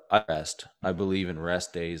great. But I believe in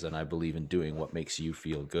rest days, and I believe in doing what makes you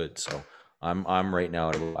feel good. So I'm right now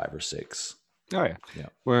at about 5 or 6. Oh yeah.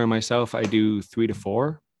 Where myself, I do 3 to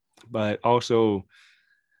 4, but also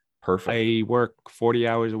perfect. I work 40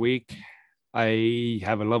 hours a week. I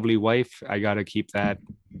have a lovely wife. I got to keep that.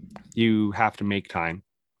 You have to make time.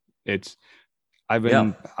 I've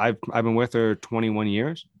been with her 21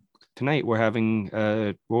 years. Tonight we're having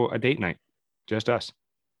a date night, just us.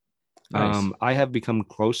 Nice. I have become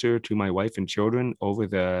closer to my wife and children over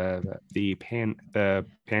the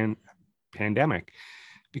pandemic,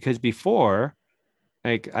 because before,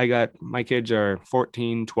 like, my kids are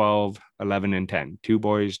 14, 12, 11, and 10, 2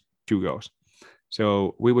 boys, 2 girls.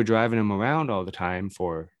 So we were driving them around all the time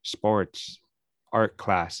for sports, art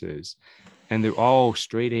classes, and they're all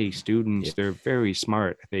straight A students. Yeah. They're very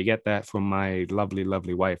smart. They get that from my lovely,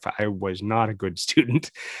 lovely wife. I was not a good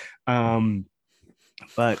student. But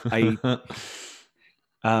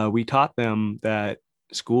we taught them that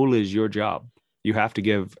school is your job. You have to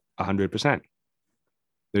give 100%.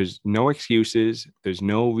 There's no excuses. There's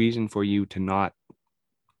no reason for you to not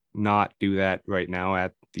do that right now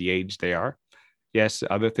at the age they are. Yes,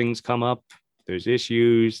 other things come up. There's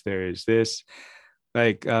issues. There's this.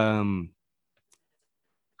 Like,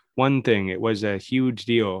 one thing, it was a huge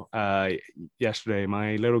deal. Yesterday,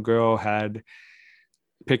 my little girl had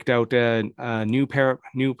picked out a new pair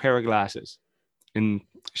of glasses, and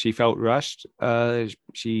she felt rushed.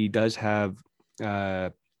 She does have,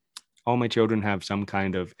 all my children have some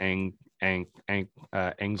kind of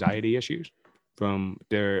anxiety issues from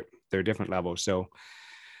their different levels. So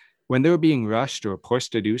when they're being rushed or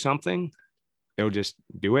pushed to do something, they'll just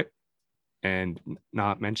do it and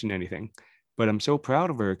not mention anything. But I'm so proud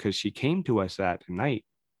of her because she came to us that night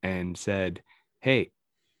and said, "Hey,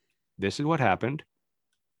 this is what happened.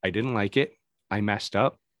 I didn't like it. I messed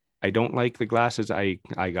up. I don't like the glasses I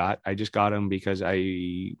got. I just got them because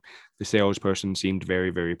the salesperson seemed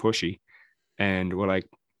very, very pushy." And we're like,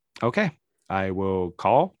 "Okay, I will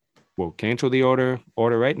call. We'll cancel the order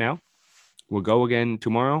right now. We'll go again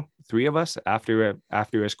tomorrow, 3 of us after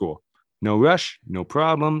a school. No rush, no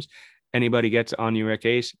problems. Anybody gets on your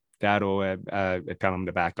case, that'll tell them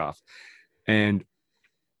to back off." And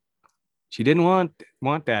she didn't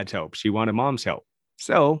want dad's help. She wanted mom's help.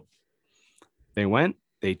 So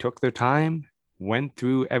they took their time, went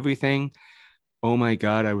through everything. Oh my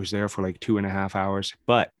God, I was there for like 2.5 hours,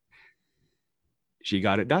 but she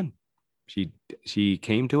got it done. She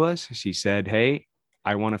came to us. She said, "Hey,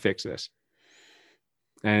 I want to fix this."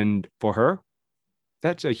 And for her,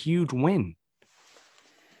 that's a huge win.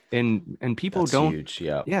 And people don't, huge,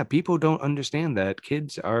 yeah, people don't understand that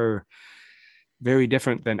kids are very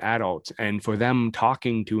different than adults. And for them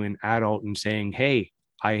talking to an adult and saying, "Hey,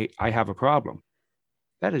 I have a problem,"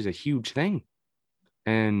 that is a huge thing.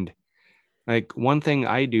 And like, one thing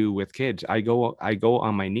I do with kids, I go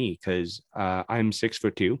on my knee because I'm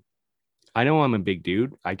 6'2". I know I'm a big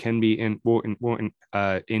dude. I can be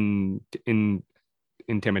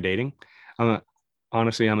intimidating.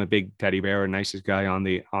 Honestly, I'm a big teddy bear, nicest guy on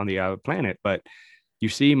the planet. But you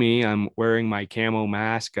see me, I'm wearing my camo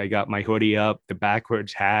mask. I got my hoodie up, the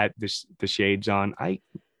backwards hat, the shades on.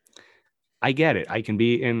 I get it. I can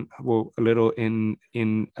be a little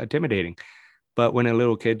intimidating. But when a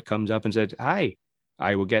little kid comes up and says, "Hi,"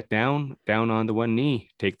 I will get down on the one knee,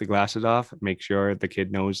 take the glasses off, make sure the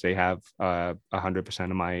kid knows they have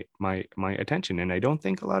 100% of my attention. And I don't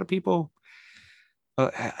think a lot of people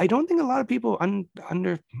kind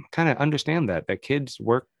of understand that kids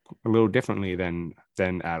work a little differently than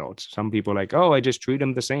adults. Some people are like, "Oh, I just treat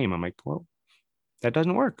them the same." I'm like, well, that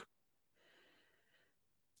doesn't work.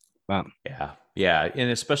 Wow. Yeah. And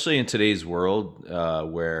especially in today's world,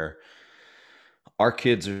 where our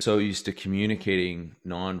kids are so used to communicating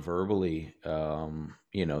non-verbally,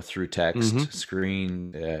 through text,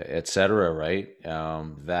 screen, etc. Right?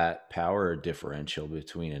 That power differential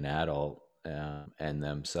between an adult and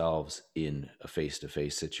themselves in a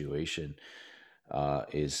face-to-face situation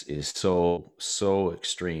is so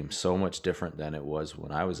extreme, so much different than it was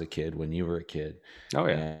when I was a kid, when you were a kid. Oh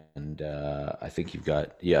yeah. And I think you've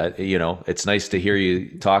got, it's nice to hear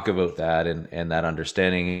you talk about that and that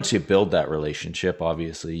understanding. Once you build that relationship,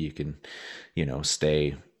 obviously you can,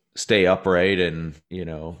 stay stay upright and,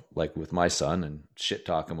 like with my son, and shit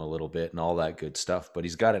talk him a little bit and all that good stuff. But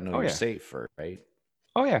he's got to know Oh you're yeah. safe for, right?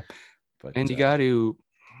 Oh yeah. And But you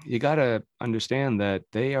got to understand that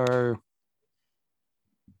they're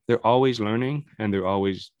always learning and they're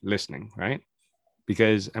always listening, right?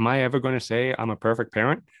 Because am I ever going to say I'm a perfect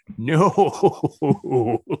parent?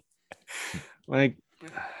 No. Like,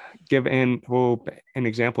 give an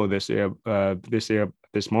example of this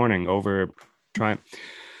this morning over trying,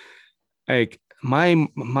 like, my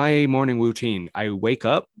morning routine. I wake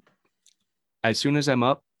up, as soon as I'm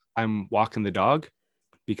up, I'm walking the dog,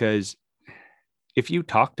 because if you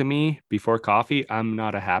talk to me before coffee, I'm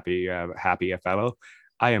not a happy a fellow.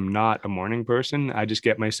 I am not a morning person. I just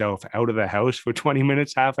get myself out of the house for 20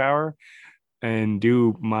 minutes, half hour, and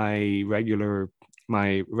do my regular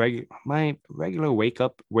wake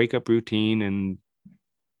up routine,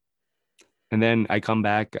 and then I come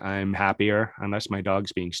back, I'm happier, unless my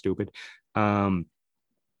dog's being stupid. Um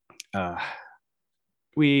uh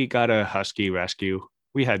we got a husky rescue.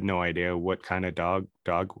 We had no idea what kind of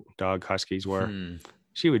dog huskies were. hmm.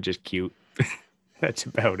 She was just cute. That's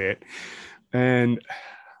about it. And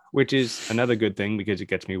which is another good thing, because it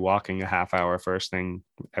gets me walking a half hour first thing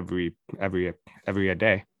every a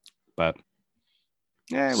day. But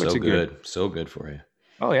yeah, it's So a good. good. So good for you.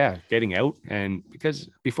 Oh yeah, getting out. And because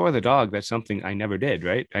before the dog, that's something I never did,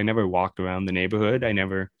 right? I never walked around the neighborhood. I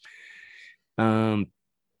never um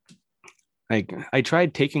like I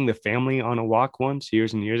tried taking the family on a walk once,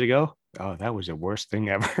 years and years ago. Oh, that was the worst thing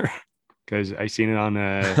ever. Because I seen it on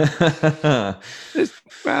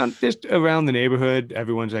just around the neighborhood.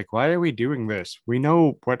 Everyone's like, "Why are we doing this? We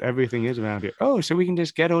know what everything is around here." Oh, so we can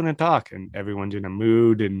just get out and talk, and everyone's in a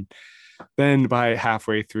mood. And then by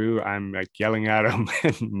halfway through, I'm like yelling at them,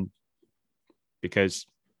 and because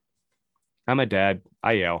I'm a dad,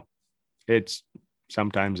 I yell. It's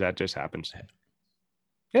sometimes that just happens.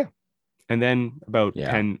 Yeah. And then about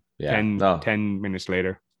Yeah. 10, Yeah. 10, No. 10 minutes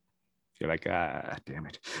later, you're like, ah, damn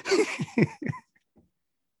it.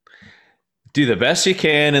 Do the best you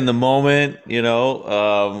can in the moment.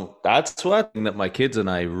 That's one thing that my kids and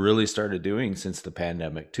I really started doing since the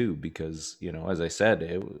pandemic too, because, as I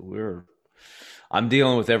said, I'm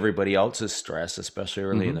dealing with everybody else's stress, especially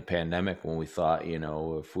early in Hmm. the pandemic, when we thought,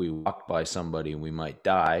 if we walked by somebody we might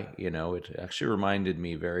die. It actually reminded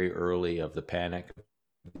me very early of the panic,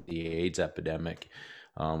 the AIDS epidemic.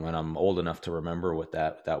 And I'm old enough to remember what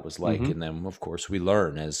that was like. Hmm. And then, of course, we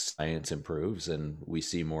learn as science improves and we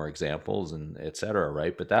see more examples and et cetera,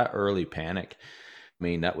 right? But that early panic, I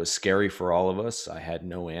mean, that was scary for all of us. I had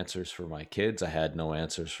no answers for my kids. I had no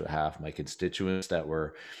answers for half my constituents that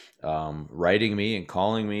were writing me and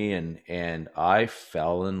calling me, and I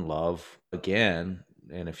fell in love again.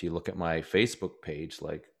 And if you look at my Facebook page,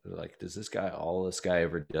 like does all this guy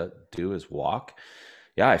ever do is walk?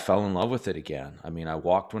 Yeah, I fell in love with it again. I mean, I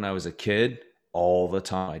walked when I was a kid all the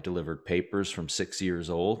time. I delivered papers from 6 years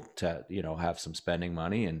old to, have some spending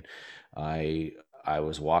money. And I I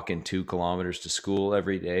was walking 2 kilometers to school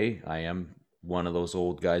every day. I am one of those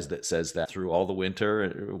old guys that says that through all the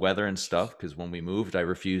winter weather and stuff. Because when we moved, I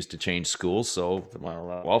refused to change schools. So,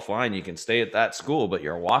 well, fine, you can stay at that school, but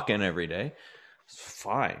you're walking every day.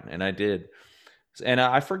 Fine, and I did. And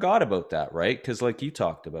I forgot about that, right? Because, like you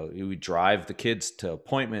talked about, we drive the kids to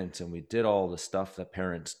appointments and we did all the stuff that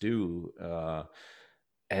parents do.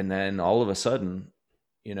 And then all of a sudden,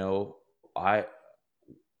 you know, I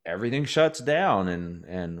everything shuts down,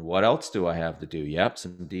 and what else do I have to do? Yep,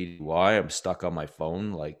 some DDY. I'm stuck on my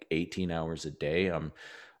phone like 18 hours a day.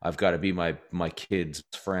 I've got to be my kid's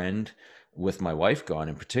friend, with my wife gone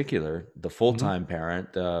in particular, the Hmm. full-time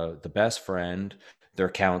parent, the best friend, their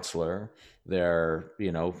counselor, their,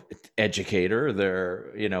 educator,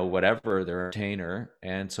 their, whatever, their entertainer.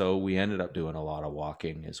 And so we ended up doing a lot of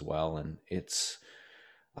walking as well. And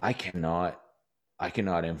I cannot I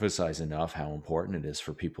cannot emphasize enough how important it is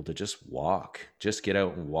for people to just walk, just get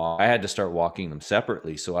out and walk. I had to start walking them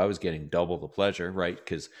separately, so I was getting double the pleasure, right?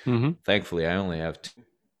 Because Hmm. thankfully I only have two.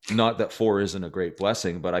 Not that four isn't a great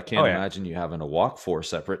blessing, but I Oh can't yeah. imagine you having to walk four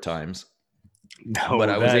separate times. But No,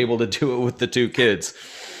 I was that. able to do it with the two kids.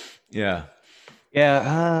 Yeah.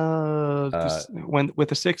 Yeah. Uh, When with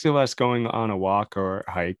the six of us going on a walk or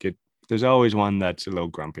hike, there's always one that's a little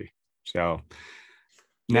grumpy. So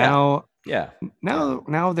yeah. now, Yeah. Yeah.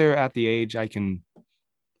 now they're at the age I can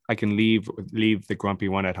leave the grumpy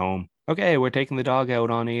one at home. Okay, we're taking the dog out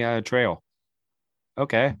on a trail.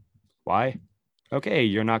 Okay, why? Okay,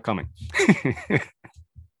 you're not coming.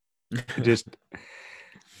 Just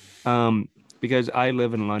um because I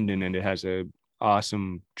live in London and it has a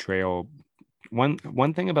awesome trail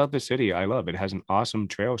one thing about the city I love, it has an awesome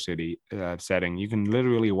trail city setting. You can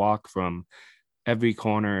literally walk from every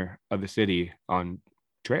corner of the city on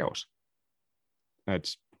trails.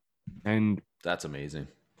 That's and That's amazing.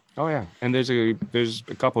 oh yeah, and there's a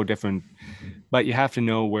couple different, but you have to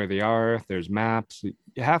know where they are. There's maps.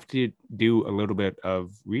 You have to do a little bit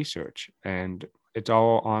of research, and it's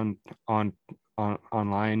all on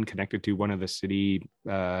online, connected to one of the city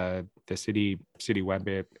websites,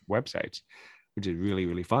 which is really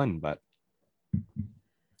really fun. But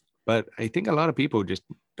I think a lot of people just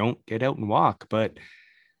don't get out and walk. But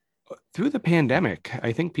through the pandemic,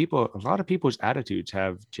 I think a lot of people's attitudes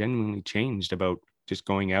have genuinely changed about just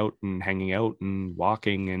going out and hanging out and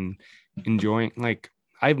walking and enjoying. Like,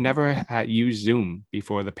 I've never had used Zoom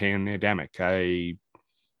before the pandemic. I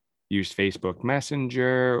used Facebook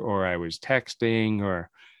Messenger, or I was texting, or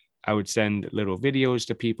I would send little videos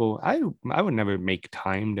to people. I would never make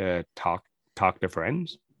time to talk to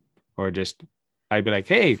friends, or just I'd be like,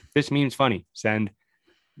 hey, this meme's funny. Send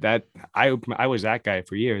that. I was that guy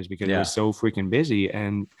for years because it Yeah. was so freaking busy,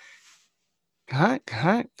 and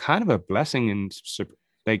kind of a blessing. And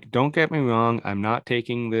like, don't get me wrong, I'm not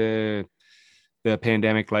taking the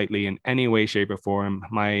pandemic lightly in any way, shape, or form.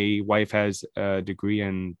 My wife has a degree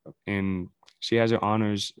in she has an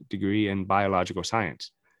honors degree in biological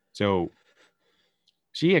science. So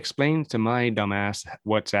she explains to my dumbass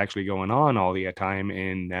what's actually going on all the time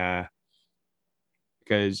in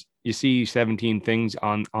because you see 17 things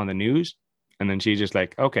on the news, and then she's just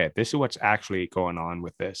like, okay, this is what's actually going on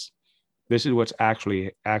with this. This is what's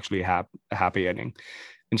actually happening,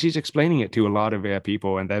 and she's explaining it to a lot of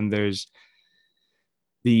people. And then there's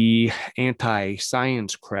the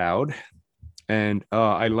anti-science crowd, and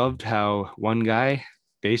I loved how one guy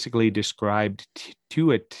basically described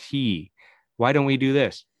to a T, why don't we do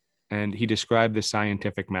this? And he described the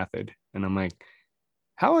scientific method, and I'm like,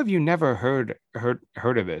 how have you never heard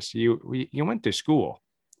of this? You went to school.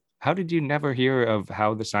 How did you never hear of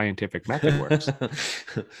how the scientific method works?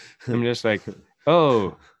 I'm just like,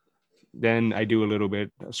 oh, then I do a little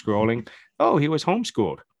bit of scrolling. Oh, he was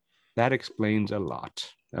homeschooled. That explains a lot.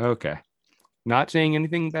 Okay. Not saying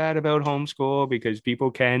anything bad about homeschool, because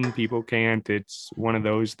people can, people can't. It's one of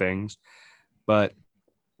those things. But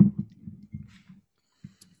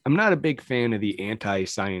I'm not a big fan of the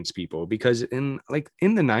anti-science people, because in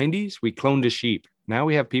the 90s we cloned a sheep. Now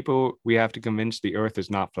we have people we have to convince the earth is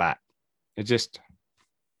not flat. It just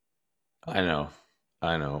I know.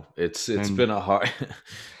 I know. It's and been a hard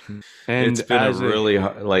and it's been a as a really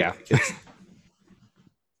hard, yeah. it's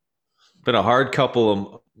been a hard couple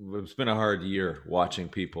of it's been a hard year watching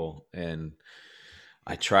people, and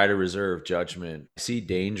I try to reserve judgment. I see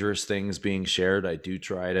dangerous things being shared. I do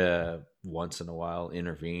try to once in a while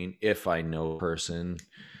intervene if I know a person.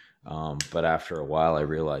 But after a while I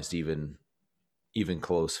realized even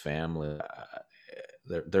close family,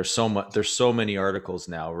 there's so many articles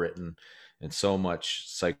now written, and so much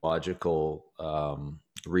psychological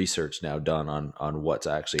research now done on what's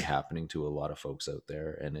actually happening to a lot of folks out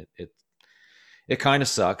there, and it kind of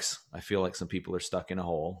sucks. I feel like some people are stuck in a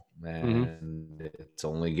hole, Mm-hmm. and it's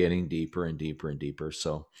only getting deeper and deeper and deeper.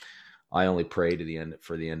 So I only pray to the end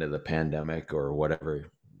for the end of the pandemic, or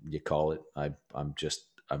whatever you call it. I'm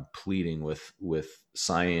pleading with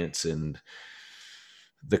science and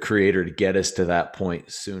the creator to get us to that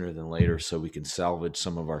point sooner than later, so we can salvage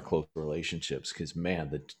some of our close relationships. Because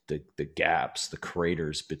man, the gaps, the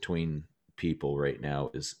craters between people right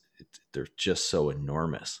now they're just so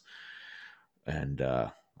enormous. And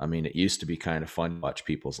I mean, it used to be kind of fun to watch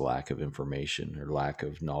people's lack of information or lack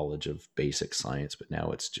of knowledge of basic science, but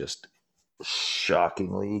now it's just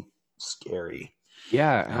shockingly scary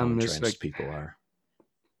Yeah, how just entrenched people are.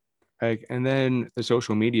 like, and then the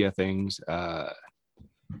social media things,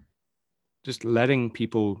 just letting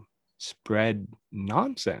people spread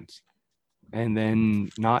nonsense, and then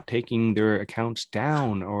not taking their accounts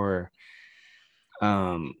down, or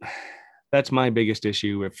um that's my biggest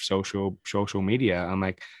issue with social media. I'm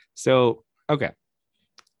like, so okay,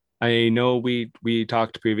 I know we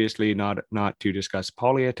talked previously not to discuss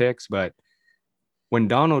politics, but when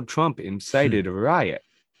Donald Trump incited a riot,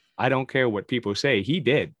 I don't care what people say, he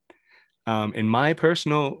did. In my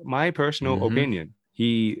personal Mm-hmm. opinion,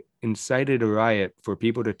 he incited a riot for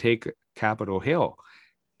people to take Capitol Hill,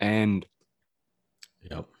 and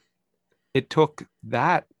Yep. it took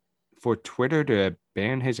that for Twitter to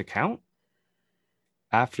ban his account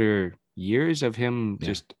after years of him Yeah.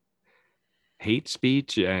 just hate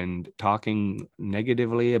speech and talking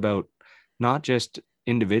negatively about not just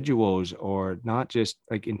individuals, or not just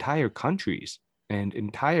like entire countries and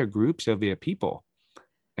entire groups of their people.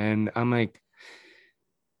 And I'm like,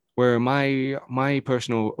 where my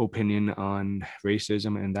personal opinion on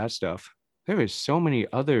racism and that stuff, there is so many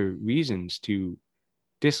other reasons to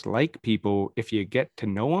dislike people if you get to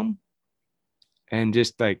know them, and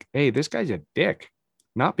just like, hey, this guy's a dick,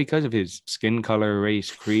 not because of his skin color,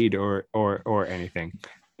 race, creed, or anything.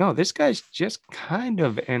 No, this guy's just kind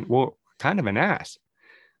of an ass.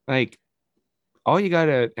 Like, all you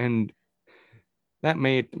gotta, and that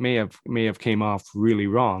may have came off really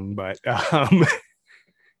wrong, but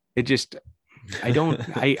it just, I don't,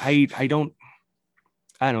 I don't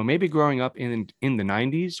know, maybe growing up in the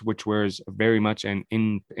 90s, which was very much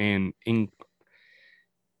in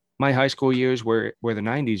my high school years were the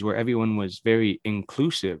 90s, where everyone was very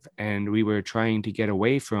inclusive, and we were trying to get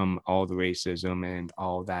away from all the racism and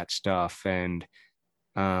all that stuff. And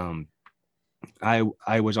um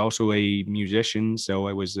I was also a musician, so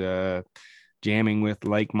I was jamming with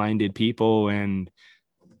like-minded people and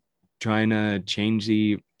trying to change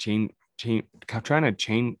the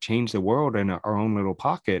world in our own little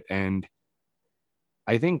pocket. And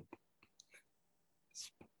I think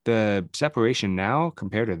the separation now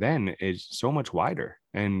compared to then is so much wider,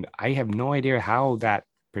 and I have no idea how that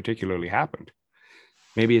particularly happened.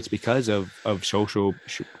 Maybe it's because of show,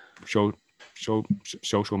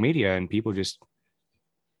 social media, and people just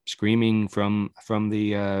screaming from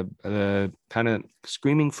the kind of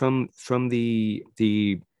screaming from the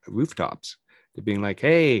rooftops, to being like,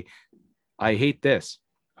 hey, I hate this.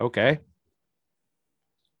 Okay,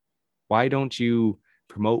 why don't you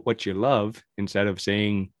promote what you love instead of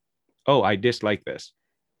saying, oh, I dislike this?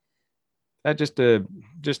 That just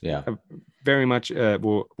Yeah. very much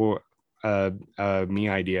me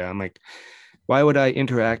idea. I'm like, why would I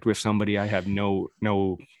interact with somebody I have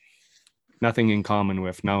nothing in common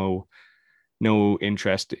with, no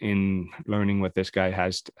interest in learning what this guy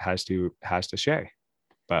has to share?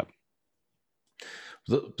 But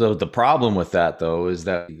The problem with that, though, is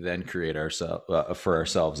that we then create for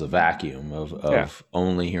ourselves a vacuum yeah, of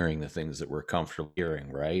only hearing the things that we're comfortable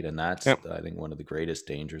hearing, right? And that's, yeah. I think, one of the greatest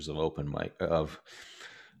dangers of open mic of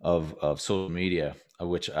social media,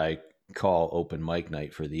 which I call open mic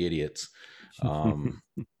night for the idiots.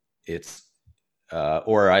 It's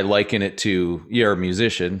or I liken it to, you're a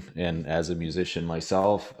musician, and as a musician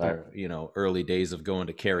myself, early days of going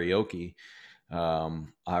to karaoke.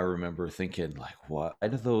 I remember thinking, like, why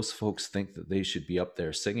do those folks think that they should be up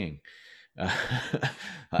there singing?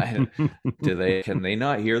 I, can they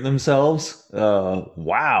not hear themselves?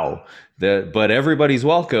 Wow. But everybody's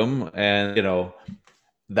welcome. And,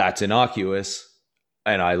 that's innocuous.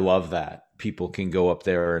 And I love that people can go up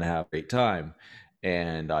there and have a great time.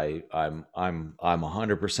 And I'm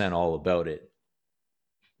 100% all about it.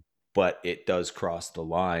 But it does cross the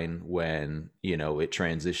line when, it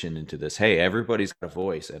transitioned into this, hey, everybody's got a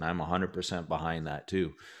voice, and I'm 100% behind that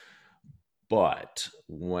too. But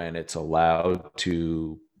when it's allowed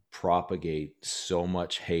to propagate so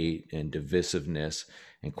much hate and divisiveness,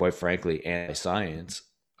 and quite frankly, anti-science,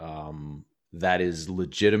 that is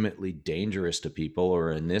legitimately dangerous to people.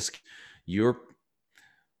 Or in this, you're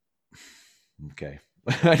okay.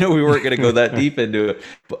 I know we weren't going to go that deep into it,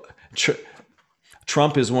 but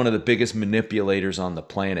Trump is one of the biggest manipulators on the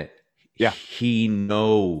planet. Yeah. He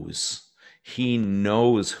knows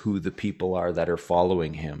who the people are that are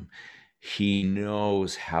following him. He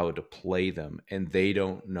knows how to play them, and they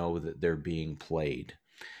don't know that they're being played.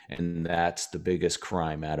 And that's the biggest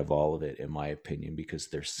crime out of all of it, in my opinion, because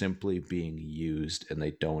they're simply being used and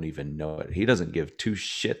they don't even know it. He doesn't give two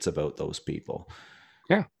shits about those people.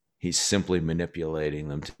 Yeah. He's simply manipulating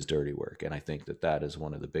them to his dirty work. And I think that that is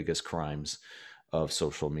one of the biggest crimes of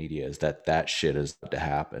social media, is that shit is to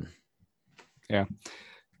happen. Yeah.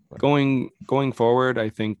 Going forward, I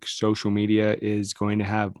think social media is going to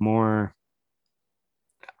have more,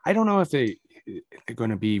 I don't know if they're going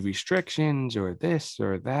to be restrictions or this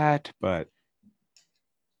or that, but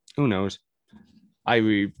who knows?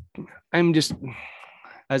 I'm just,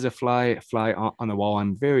 as a fly on the wall,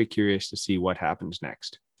 I'm very curious to see what happens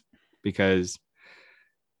next, because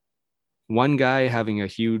one guy having a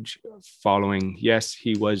huge following, yes,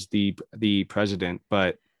 he was the president,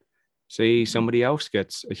 but say somebody else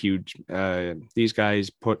gets a huge, these guys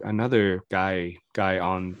put another guy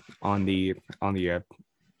on the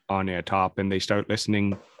top, and they start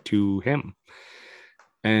listening to him.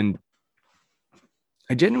 And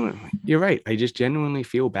you're right, I just genuinely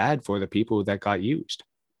feel bad for the people that got used,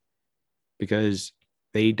 because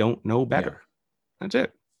they don't know better. Yeah. That's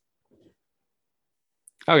it.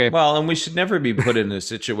 Okay. Well, and we should never be put in a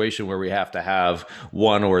situation where we have to have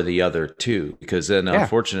one or the other too, because then,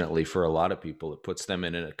 unfortunately, for a lot of people, it puts them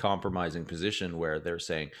in a compromising position where they're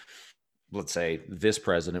saying, let's say this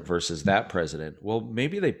president versus that president. Well,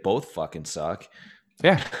 maybe they both fucking suck.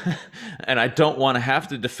 Yeah. And I don't want to have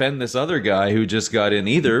to defend this other guy who just got in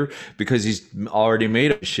either, because he's already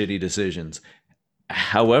made shitty decisions.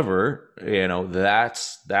 However,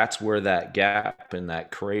 that's where that gap and that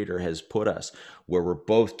crater has put us, where we're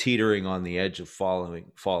both teetering on the edge of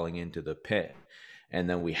falling into the pit. And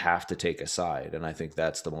then we have to take a side. And I think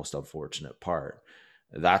that's the most unfortunate part.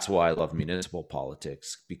 That's why I love municipal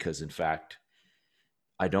politics, because in fact,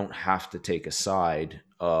 I don't have to take a side,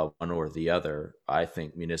 one or the other. I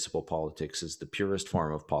think municipal politics is the purest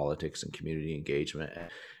form of politics and community engagement,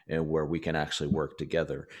 and where we can actually work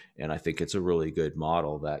together. And I think it's a really good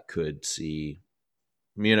model that could see,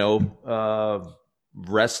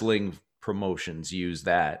 wrestling promotions use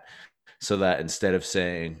that, so that instead of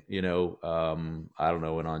saying, I don't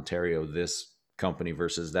know, in Ontario, this company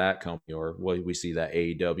versus that company, or we see that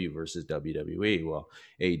AEW versus WWE. Well,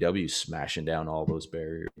 AEW is smashing down all those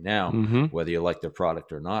barriers now, Mm-hmm. whether you like their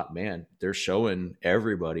product or not. Man, they're showing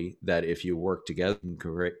everybody that if you work together, you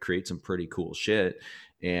can create some pretty cool shit,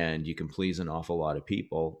 and you can please an awful lot of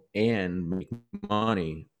people and make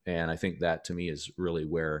money. And I think that, to me, is really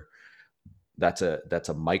where that's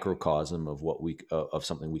a microcosm of what of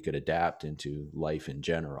something we could adapt into life in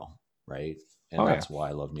general, right? And Oh, yeah. that's why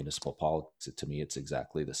I love municipal politics. To me, it's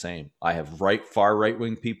exactly the same. I have far right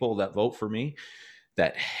wing people that vote for me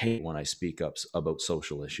that hate when I speak up about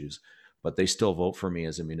social issues, but they still vote for me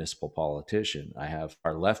as a municipal politician. I have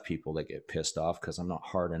far left people that get pissed off because I'm not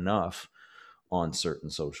hard enough on certain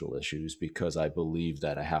social issues, because I believe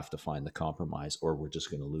that I have to find the compromise, or we're just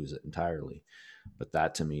going to lose it entirely. But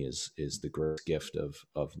that, to me, is the great gift of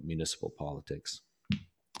municipal politics.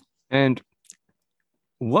 And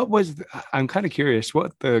I'm kind of curious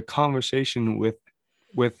what the conversation with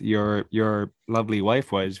your lovely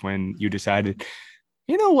wife was when you decided,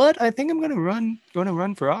 you know what, I think I'm going to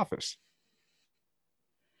run for office.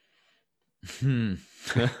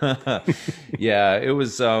 Yeah, it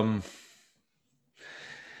was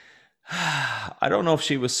I don't know if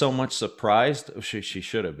she was so much surprised. She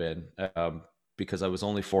should have been, because I was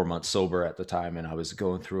only 4 months sober at the time, and I was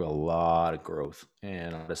going through a lot of growth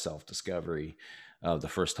and a lot of self-discovery the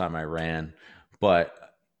first time I ran. But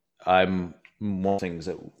I'm one things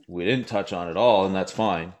that we didn't touch on at all, and that's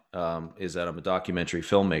fine, is that I'm a documentary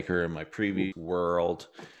filmmaker. In my previous world,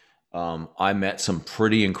 I met some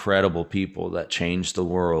pretty incredible people that changed the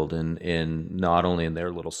world, in not only in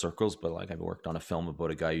their little circles, but like I worked on a film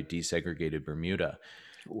about a guy who desegregated Bermuda.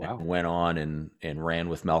 Wow. And went on and ran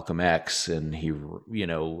with Malcolm X, and he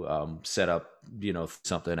set up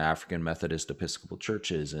something African Methodist Episcopal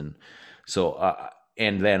churches, and so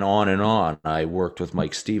and then on and on. I worked with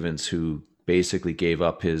Mike Stevens, who basically gave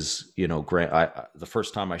up his the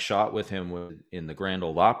first time I shot with him was in the Grand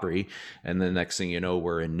Ole Opry, and the next thing you know,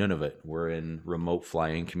 we're in Nunavut. We're in remote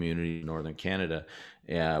flying community in northern Canada,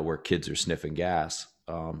 where kids are sniffing gas.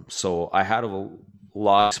 So I had a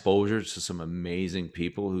lot of exposure to some amazing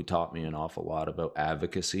people who taught me an awful lot about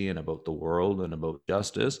advocacy and about the world and about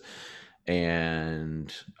justice.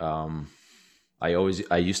 And I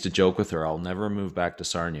used to joke with her, I'll never move back to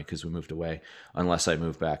Sarnia, because we moved away, unless I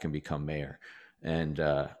move back and become mayor. And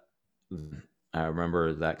I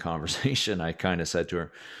remember that conversation. I kind of said to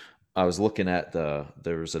her, I was looking at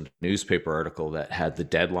there was a newspaper article that had the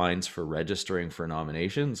deadlines for registering for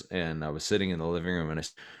nominations, and I was sitting in the living room, and I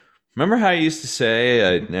said, remember how I used to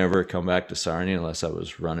say I'd never come back to Sarnia unless I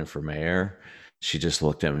was running for mayor? She just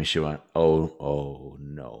looked at me. She went, oh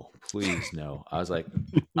no, please no. I was like,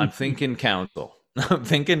 I'm thinking council. I'm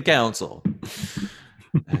thinking council.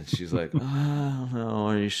 And she's like, oh no,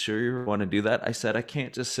 are you sure you want to do that? I said, I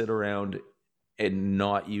can't just sit around and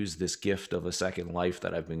not use this gift of a second life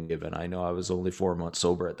that I've been given. I know I was only 4 months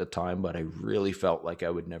sober at the time, but I really felt like I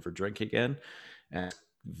would never drink again, and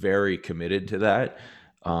very committed to that.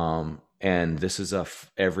 And this is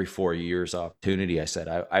every 4 years opportunity. I said,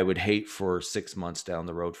 I would hate for 6 months down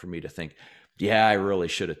the road for me to think, yeah, I really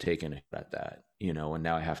should have taken it at that, and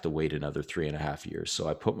now I have to wait another 3.5 years. So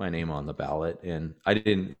I put my name on the ballot, and I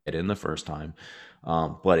didn't get in the first time.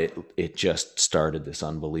 But it just started this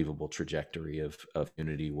unbelievable trajectory of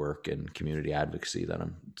community work and community advocacy that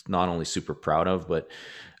I'm not only super proud of, but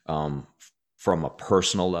from a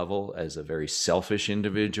personal level, as a very selfish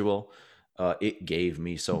individual, it gave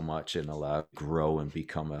me so much and allowed to grow and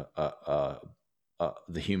become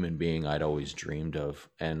the human being I'd always dreamed of.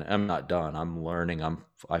 And I'm not done. I'm learning.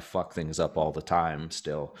 I fuck things up all the time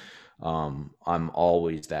still. I'm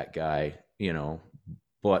always that guy,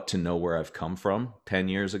 but to know where I've come from 10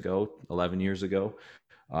 years ago, 11 years ago,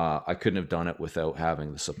 I couldn't have done it without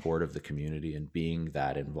having the support of the community and being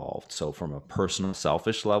that involved. So from a personal,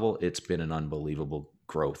 selfish level, it's been an unbelievable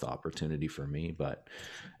growth opportunity for me.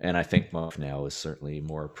 And I think Mo now is certainly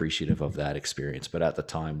more appreciative of that experience. But at the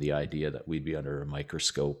time, the idea that we'd be under a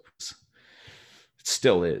microscope, it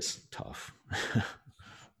still is tough.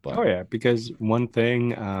 But Oh yeah, because one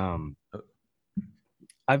thing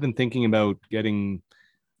I've been thinking about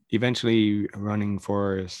eventually running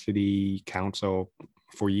for city council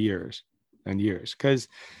for years and years, because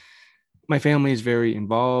my family is very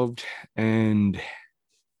involved and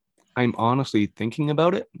I'm honestly thinking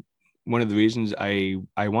about it. One of the reasons I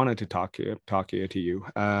wanted to talk to you,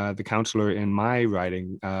 the counselor in my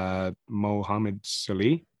riding, Mohammed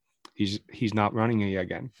Salih, he's not running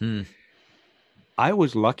again. I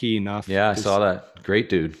was lucky enough. Yeah, I saw that. Great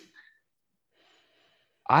dude.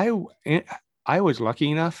 I was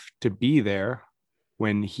lucky enough to be there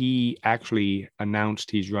when he actually announced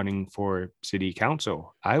he's running for city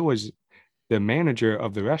council. I was the manager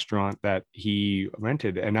of the restaurant that he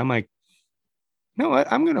rented, and I'm like, no,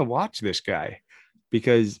 I'm going to watch this guy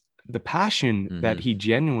because the passion that he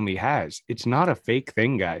genuinely has, it's not a fake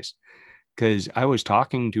thing, guys. Because I was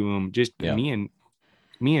talking to him, just me and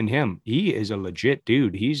him. He is a legit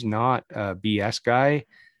dude. He's not a BS guy.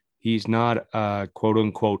 He's not a quote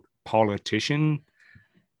unquote politician.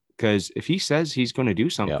 Because if he says he's going to do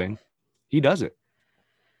something, he does it.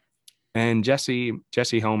 And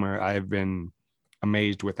Jesse Homer, I've been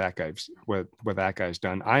amazed with that guy's what that guy's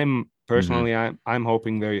done. I'm personally, I'm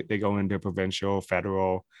hoping they go into provincial,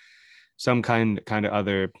 federal, some kind of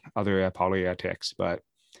other politics.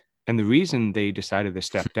 And the reason they decided to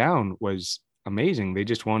step down was amazing. They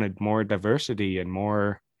just wanted more diversity and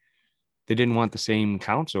more. They didn't want the same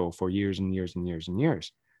council for years and years and years and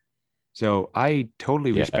years. So I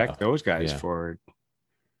totally respect those guys for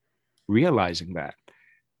realizing that.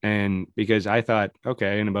 And because I thought,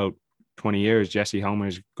 okay, in about 20 years, Jesse Homer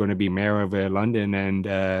is going to be mayor of London, and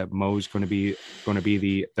Mo's going to be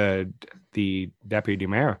the deputy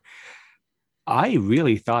mayor. I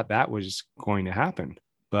really thought that was going to happen,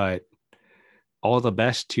 but all the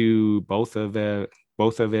best to both of those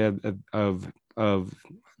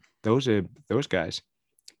guys.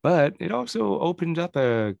 But it also opens up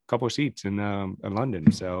a couple of seats in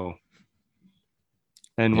London. So,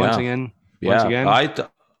 and once again,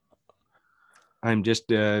 I'm just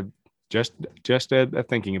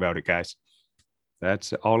thinking about it, guys.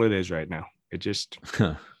 That's all it is right now. It just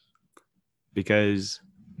because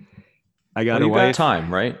I got you got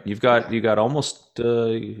time, right? You got almost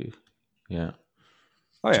you got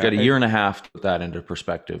a year and a half to put that into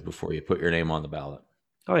perspective before you put your name on the ballot.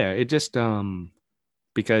 Oh yeah, it just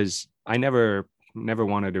because I never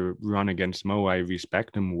wanted to run against Mo. I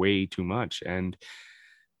respect him way too much, and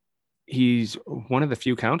he's one of the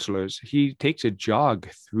few counselors. He takes a jog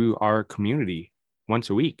through our community once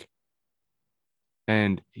a week,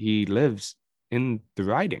 and he lives in the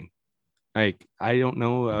riding. Like, I don't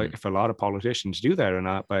know if a lot of politicians do that or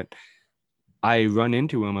not, but I run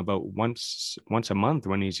into him about once a month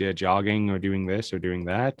when he's jogging or doing this or doing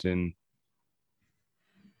that, and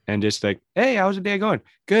just like, hey, how's the day going?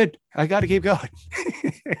 Good. I got to keep going.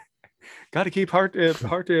 Got to keep heart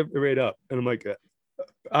rate up. And I'm like,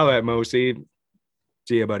 all right, Mo, see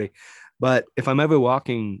you, buddy. But if I'm ever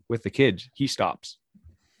walking with the kids, he stops.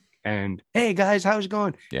 And, hey, guys, how's it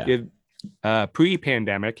going? Yeah.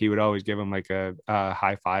 Pre-pandemic, he would always give them like a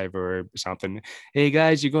high five or something. Hey,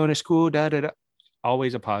 guys, you going to school? Da, da, da.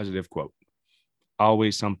 Always a positive quote.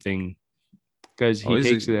 Always something. Because he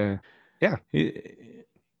takes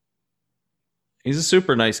He's a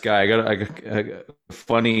super nice guy. I got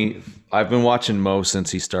funny. I've been watching Mo since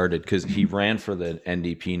he started because he ran for the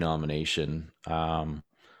NDP nomination. I'll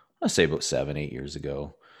say about 7-8 years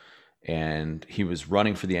ago, and he was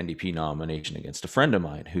running for the NDP nomination against a friend of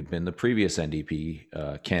mine who'd been the previous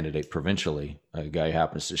NDP candidate provincially. A guy who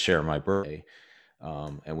happens to share my birthday,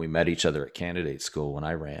 and we met each other at candidate school when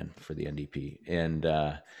I ran for the NDP.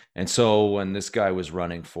 And so when this guy was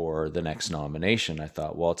running for the next nomination, I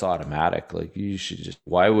thought, well, it's automatic. Like, you should just,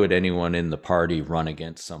 why would anyone in the party run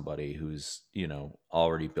against somebody who's,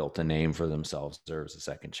 already built a name for themselves, deserves a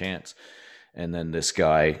second chance? And then this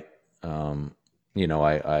guy,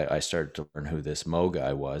 I started to learn who this Mo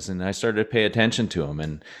guy was, and I started to pay attention to him.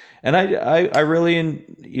 And I really,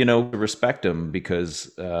 respect him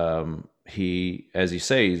because, he, as you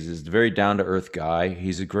say, he's a very down-to-earth guy.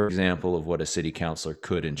 He's a great example of what a city councilor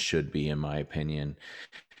could and should be, in my opinion.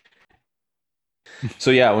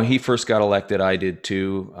 So yeah, when he first got elected, I did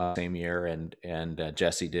too, same year, and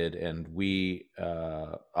Jesse did, and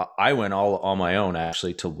I went all on my own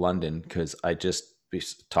actually to London because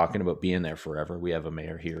talking about being there forever. We have a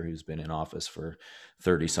mayor here who's been in office for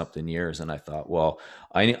 30 something years. And I thought, well,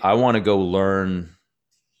 I want to go learn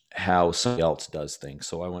how somebody else does things.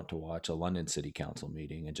 So I went to watch a London City Council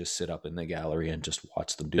meeting and just sit up in the gallery and just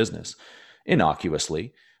watch them do business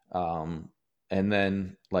innocuously. And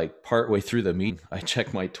then like partway through the meeting, I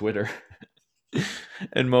checked my Twitter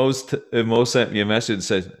and Mo sent me a message and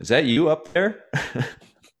said, "Is that you up there?"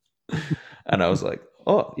 And I was like,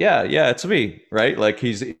 "Oh yeah, it's me." Right. Like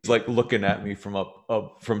he's like looking at me from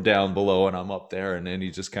up from down below, and I'm up there. And then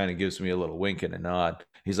he just kind of gives me a little wink and a nod.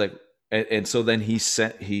 He's like, and so then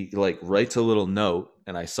he like writes a little note,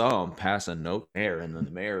 and I saw him pass a note there, and then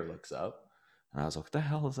the mayor looks up, and I was like, "What the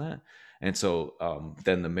hell is that?" And so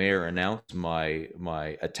then the mayor announced my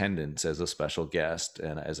attendance as a special guest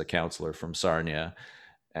and as a counselor from Sarnia.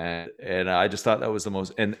 And I just thought that was the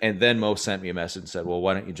most, and then Mo sent me a message and said, "Well,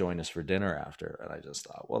 why don't you join us for dinner after?" And I just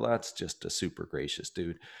thought, well, that's just a super gracious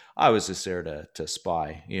dude. I was just there to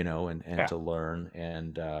spy, and to learn.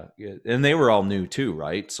 And they were all new too,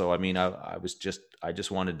 right? So, I mean, I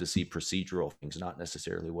just wanted to see procedural things, not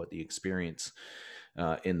necessarily what the experience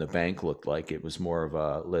in the bank looked like. It was more of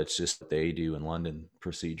a, let's just what they do in London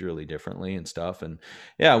procedurally differently and stuff. And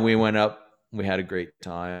yeah, we went up, we had a great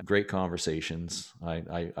time, great conversations.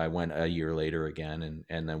 I went a year later again,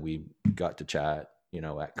 and then we got to chat,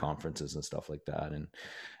 at conferences and stuff like that.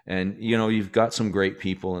 And you've got some great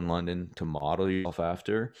people in London to model yourself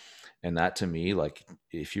after. And that, to me, like,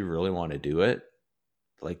 if you really want to do it,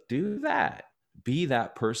 like, do that. Be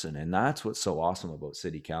that person. And that's what's so awesome about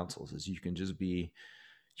city councils, is you can just be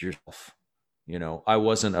yourself. I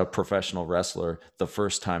wasn't a professional wrestler the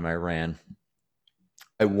first time I ran.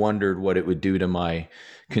 I wondered what it would do to my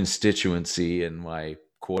constituency and my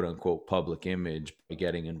quote unquote public image by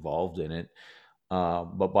getting involved in it.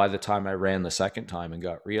 But by the time I ran the second time and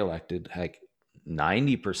got reelected, like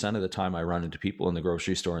 90% of the time I run into people in the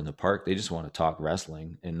grocery store in the park, they just want to talk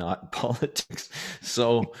wrestling and not politics.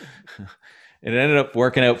 So it ended up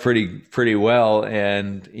working out pretty well.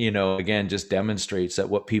 And, again, just demonstrates that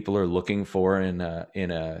what people are looking for in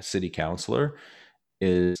a city councilor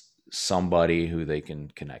is somebody who they can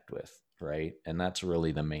connect with. Right. And that's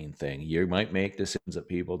really the main thing. You might make decisions that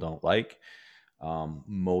people don't like.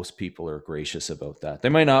 Most people are gracious about that. They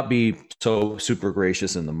might not be so super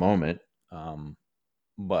gracious in the moment.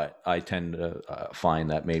 But I tend to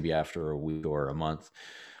find that maybe after a week or a month,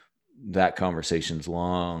 that conversation's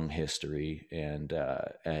long history, and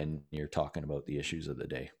you're talking about the issues of the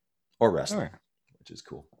day or wrestling, which is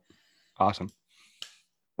cool. Awesome.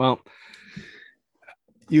 Well,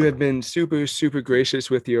 you have been super, super gracious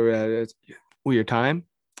with your time,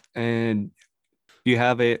 and do you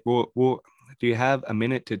have a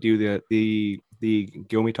minute to do the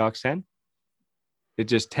Gilmy Talks 10? It's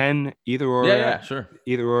just 10 either or. Yeah, sure.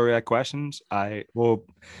 Either or questions.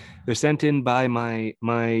 They're sent in by my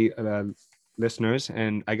listeners,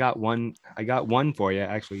 and I got one for you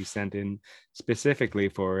actually sent in specifically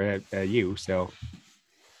for you. So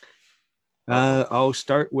I'll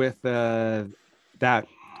start with that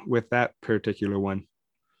particular one.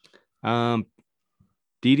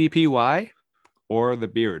 DDPY or the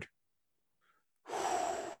beard?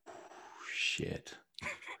 Shit.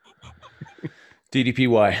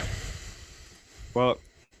 DDPY. Well,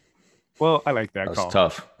 I like that call. That's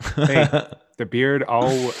tough. Hey, the beard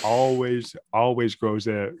always grows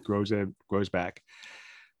back.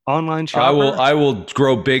 Online shopper. I will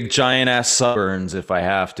grow big giant ass sunburns if I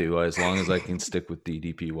have to, as long as I can stick with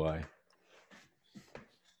DDPY.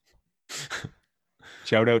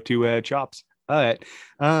 Shout out to Chops. All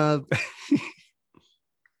right.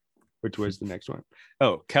 Which was the next one?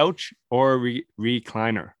 Oh, couch or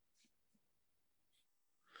recliner?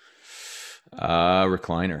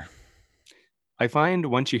 Recliner. I find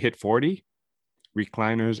once you hit 40,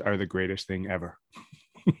 recliners are the greatest thing ever.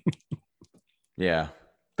 Yeah.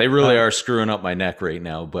 They really are screwing up my neck right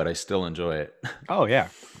now, but I still enjoy it. Oh, yeah,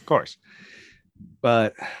 of course.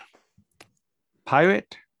 But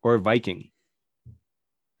pirate or Viking?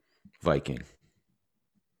 Viking.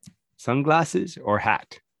 Sunglasses or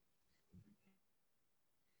hat?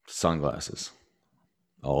 Sunglasses.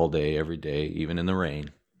 All day, every day, even in the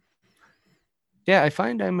rain. Yeah, I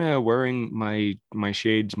find I'm wearing my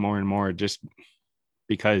shades more and more just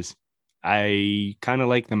because I kind of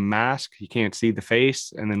like the mask. You can't see the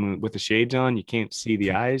face, and then with the shades on, you can't see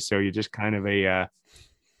the eyes, so you're just kind of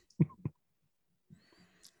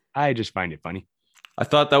I just find it funny. I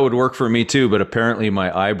thought that would work for me too, but apparently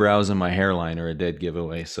my eyebrows and my hairline are a dead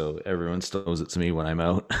giveaway, so everyone still knows it's me when I'm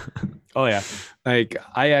out. Oh yeah, like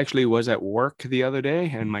I actually was at work the other day,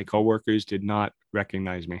 and my coworkers did not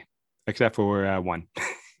recognize me. except for one.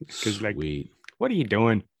 Because like, Sweet. what are you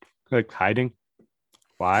doing? Like hiding?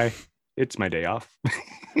 Why? It's my day off.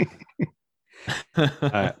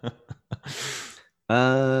 uh,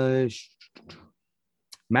 uh,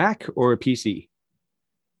 Mac or PC?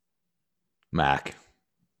 Mac.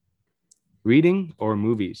 Reading or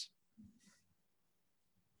movies?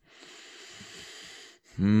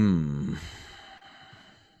 The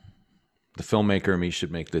filmmaker in me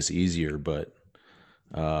should make this easier, but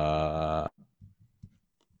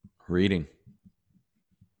reading.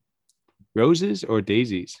 Roses or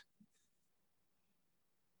daisies?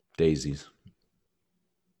 Daisies.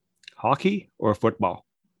 Hockey or football?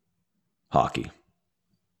 Hockey.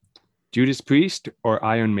 Judas Priest or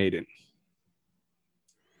Iron Maiden?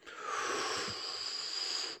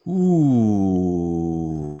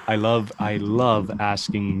 Ooh. I love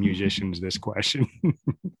asking musicians this question.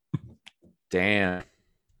 Damn.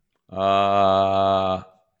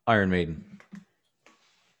 Iron Maiden.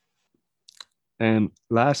 And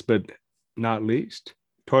last but not least,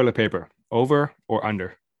 toilet paper, over or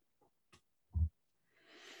under?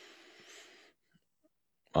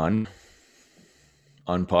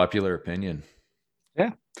 Unpopular opinion.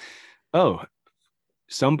 Yeah. Oh,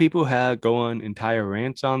 some people go on entire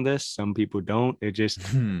rants on this. Some people don't. It just,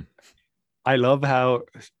 I love how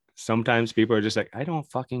sometimes people are just like, I don't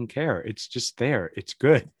fucking care. It's just there. It's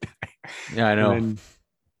good. Yeah, I know. Then,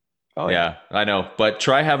 yeah, I know. But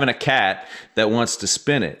try having a cat that wants to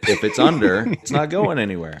spin it. If it's under, it's not going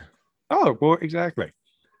anywhere. Oh, well, exactly.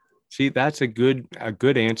 See, that's a good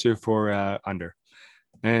answer for under.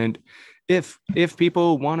 And if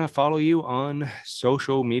people want to follow you on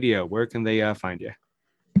social media, where can they find you?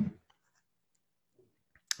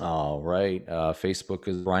 All right. Facebook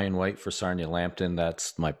is Brian White for Sarnia Lambton.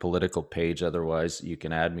 That's my political page. Otherwise, you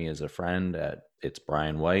can add me as a friend at It's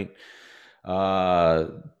Brian White.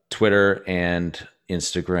 Twitter and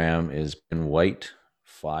Instagram is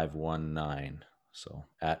White519. So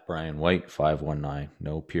at Brian White 519.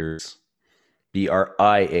 No Pierce.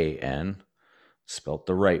 Brian. Spelt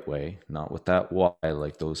the right way, not with that Y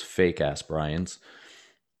like those fake ass Brians.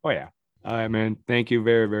 Oh yeah. All right, man. Thank you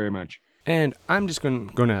very, very much. And I'm just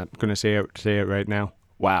gonna say it right now.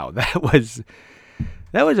 Wow, that was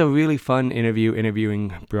a really fun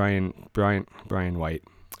interviewing Brian White.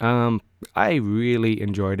 I really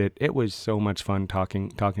enjoyed it. It was so much fun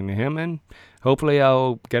talking to him, and hopefully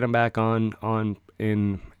I'll get him back on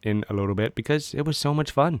in a little bit because it was so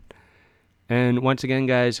much fun. And once again,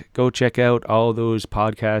 guys, go check out all those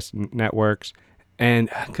podcast networks. And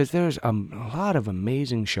because there's a lot of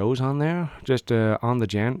amazing shows on there, just on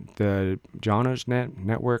the Genres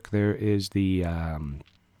network, there is the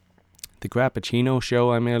Grappuccino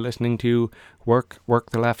show I'm listening to, Work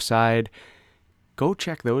the Left Side. Go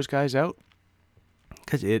check those guys out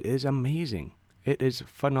because it is amazing. It is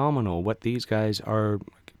phenomenal what these guys are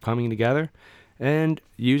coming together and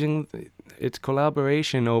using its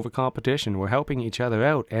collaboration over competition. We're helping each other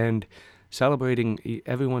out and celebrating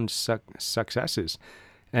everyone's successes.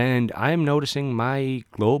 And I'm noticing my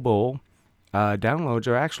global downloads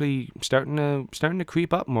are actually starting to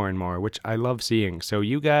creep up more and more, which I love seeing. So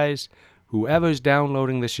you guys, whoever's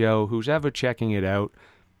downloading the show, who's ever checking it out,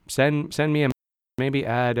 send me a maybe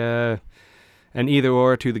add an either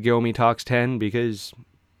or to the Gilmy Talks 10 because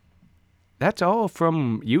that's all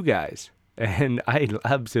from you guys. And I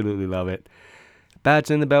absolutely love it.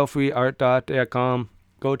 BatsinTheBelfryArt.com.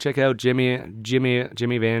 Go check out Jimmy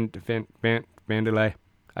Vanderlei.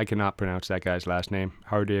 I cannot pronounce that guy's last name.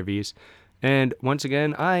 Hard to V's. And once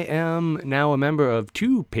again, I am now a member of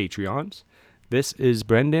 2 Patreons. This is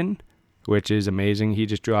Brendan, which is amazing. He's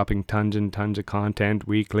just dropping tons and tons of content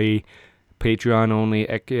weekly. Patreon only,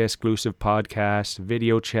 exclusive podcasts,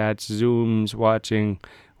 video chats, Zooms,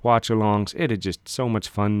 watch-alongs. It is just so much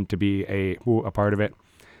fun to be a part of it.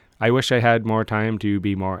 I wish I had more time to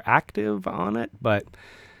be more active on it, but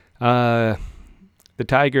the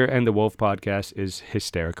Tiger and the Wolf podcast is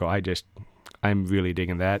hysterical. I'm really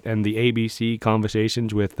digging that. And the ABC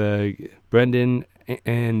conversations with Brendan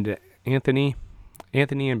and Anthony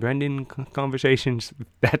and Brendan conversations,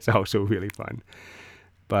 that's also really fun.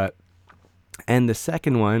 And the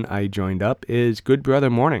second one I joined up is Good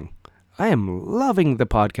Brother Morning. I am loving the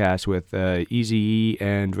podcast with Eazy-E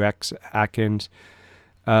and Rex Atkins.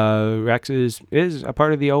 Rex is a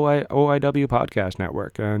part of the OIW podcast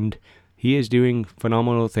network, and he is doing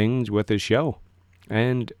phenomenal things with his show.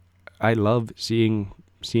 And I love seeing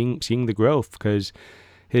the growth because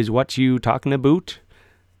his What You Talking About,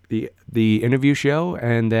 the interview show,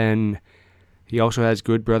 and then He also has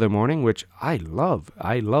Good Brother Morning, which I love.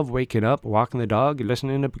 I love waking up, walking the dog,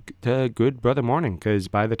 listening to Good Brother Morning, because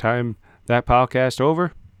by the time that podcast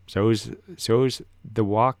over, so's the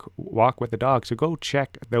walk with the dog. So go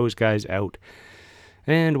check those guys out.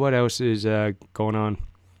 And what else is going on?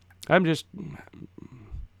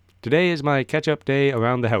 Today is my catch-up day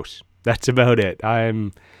around the house. That's about it.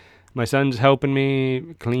 My son's helping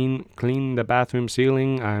me clean the bathroom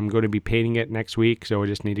ceiling. I'm going to be painting it next week, so I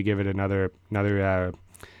just need to give it another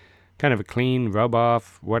kind of a clean rub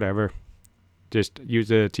off, whatever. Just use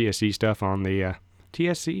the TSC stuff on the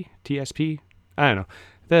TSP. I don't know,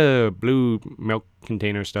 the blue milk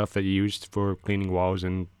container stuff that you use for cleaning walls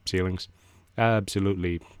and ceilings.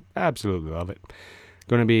 Absolutely love it.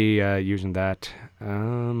 Going to be using that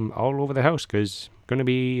all over the house, because going to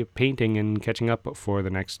be painting and catching up for the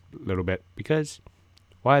next little bit, because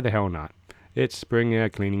why the hell not? It's spring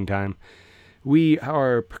cleaning time. We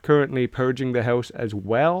are currently purging the house as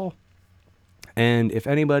well, and if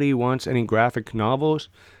anybody wants any graphic novels,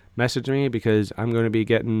 message me, because I'm going to be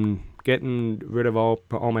getting rid of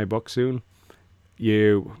all my books soon.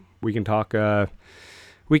 We can talk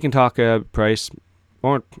price,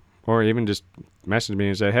 or even just message me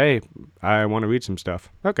and say, hey, I want to read some stuff.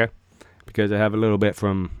 Okay. Because I have a little bit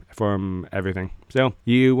from everything. So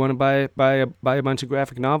you want to buy a bunch of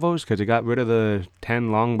graphic novels, because I got rid of the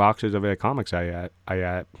 10 long boxes of comics I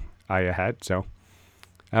had. So,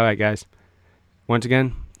 all right, guys. Once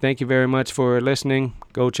again, thank you very much for listening.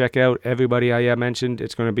 Go check out everybody I mentioned.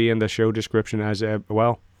 It's going to be in the show description as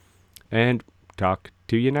well. And talk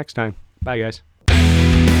to you next time. Bye, guys.